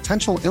signs of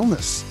potential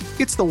illness.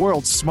 It's the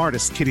world's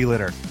smartest kitty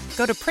litter.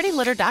 Go to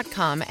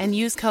prettylitter.com and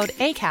use code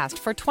ACAST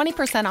for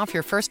 20% off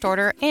your first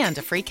order and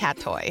a free cat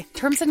toy.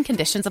 Terms and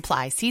conditions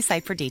apply. See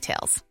site for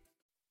details.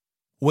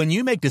 When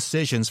you make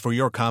decisions for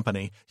your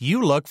company,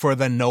 you look for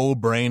the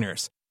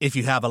no-brainers. If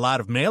you have a lot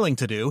of mailing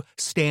to do,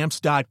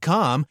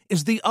 Stamps.com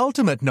is the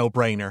ultimate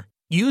no-brainer.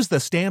 Use the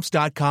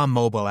Stamps.com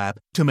mobile app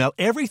to mail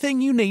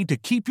everything you need to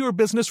keep your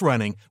business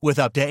running with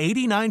up to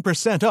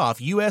 89% off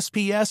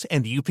USPS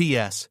and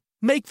UPS.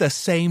 Make the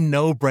same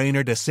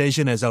no-brainer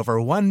decision as over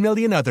 1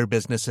 million other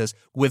businesses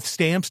with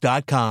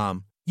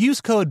Stamps.com. Use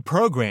code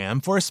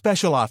PROGRAM for a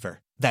special offer.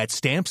 That's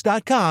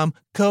Stamps.com,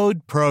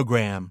 code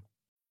PROGRAM.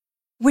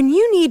 When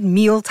you need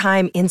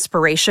mealtime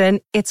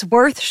inspiration, it's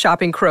worth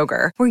shopping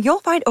Kroger, where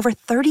you'll find over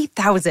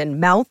 30,000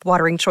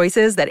 mouth-watering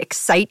choices that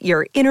excite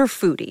your inner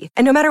foodie.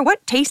 And no matter what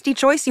tasty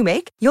choice you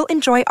make, you'll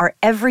enjoy our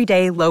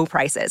everyday low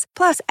prices,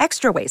 plus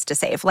extra ways to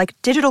save, like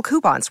digital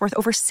coupons worth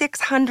over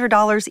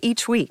 $600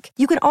 each week.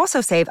 You can also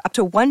save up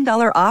to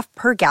 $1 off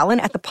per gallon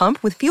at the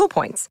pump with fuel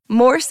points.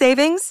 More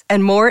savings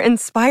and more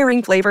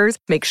inspiring flavors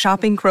make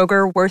shopping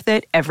Kroger worth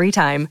it every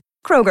time.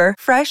 Kroger,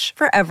 fresh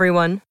for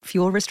everyone.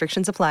 Fuel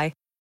restrictions apply.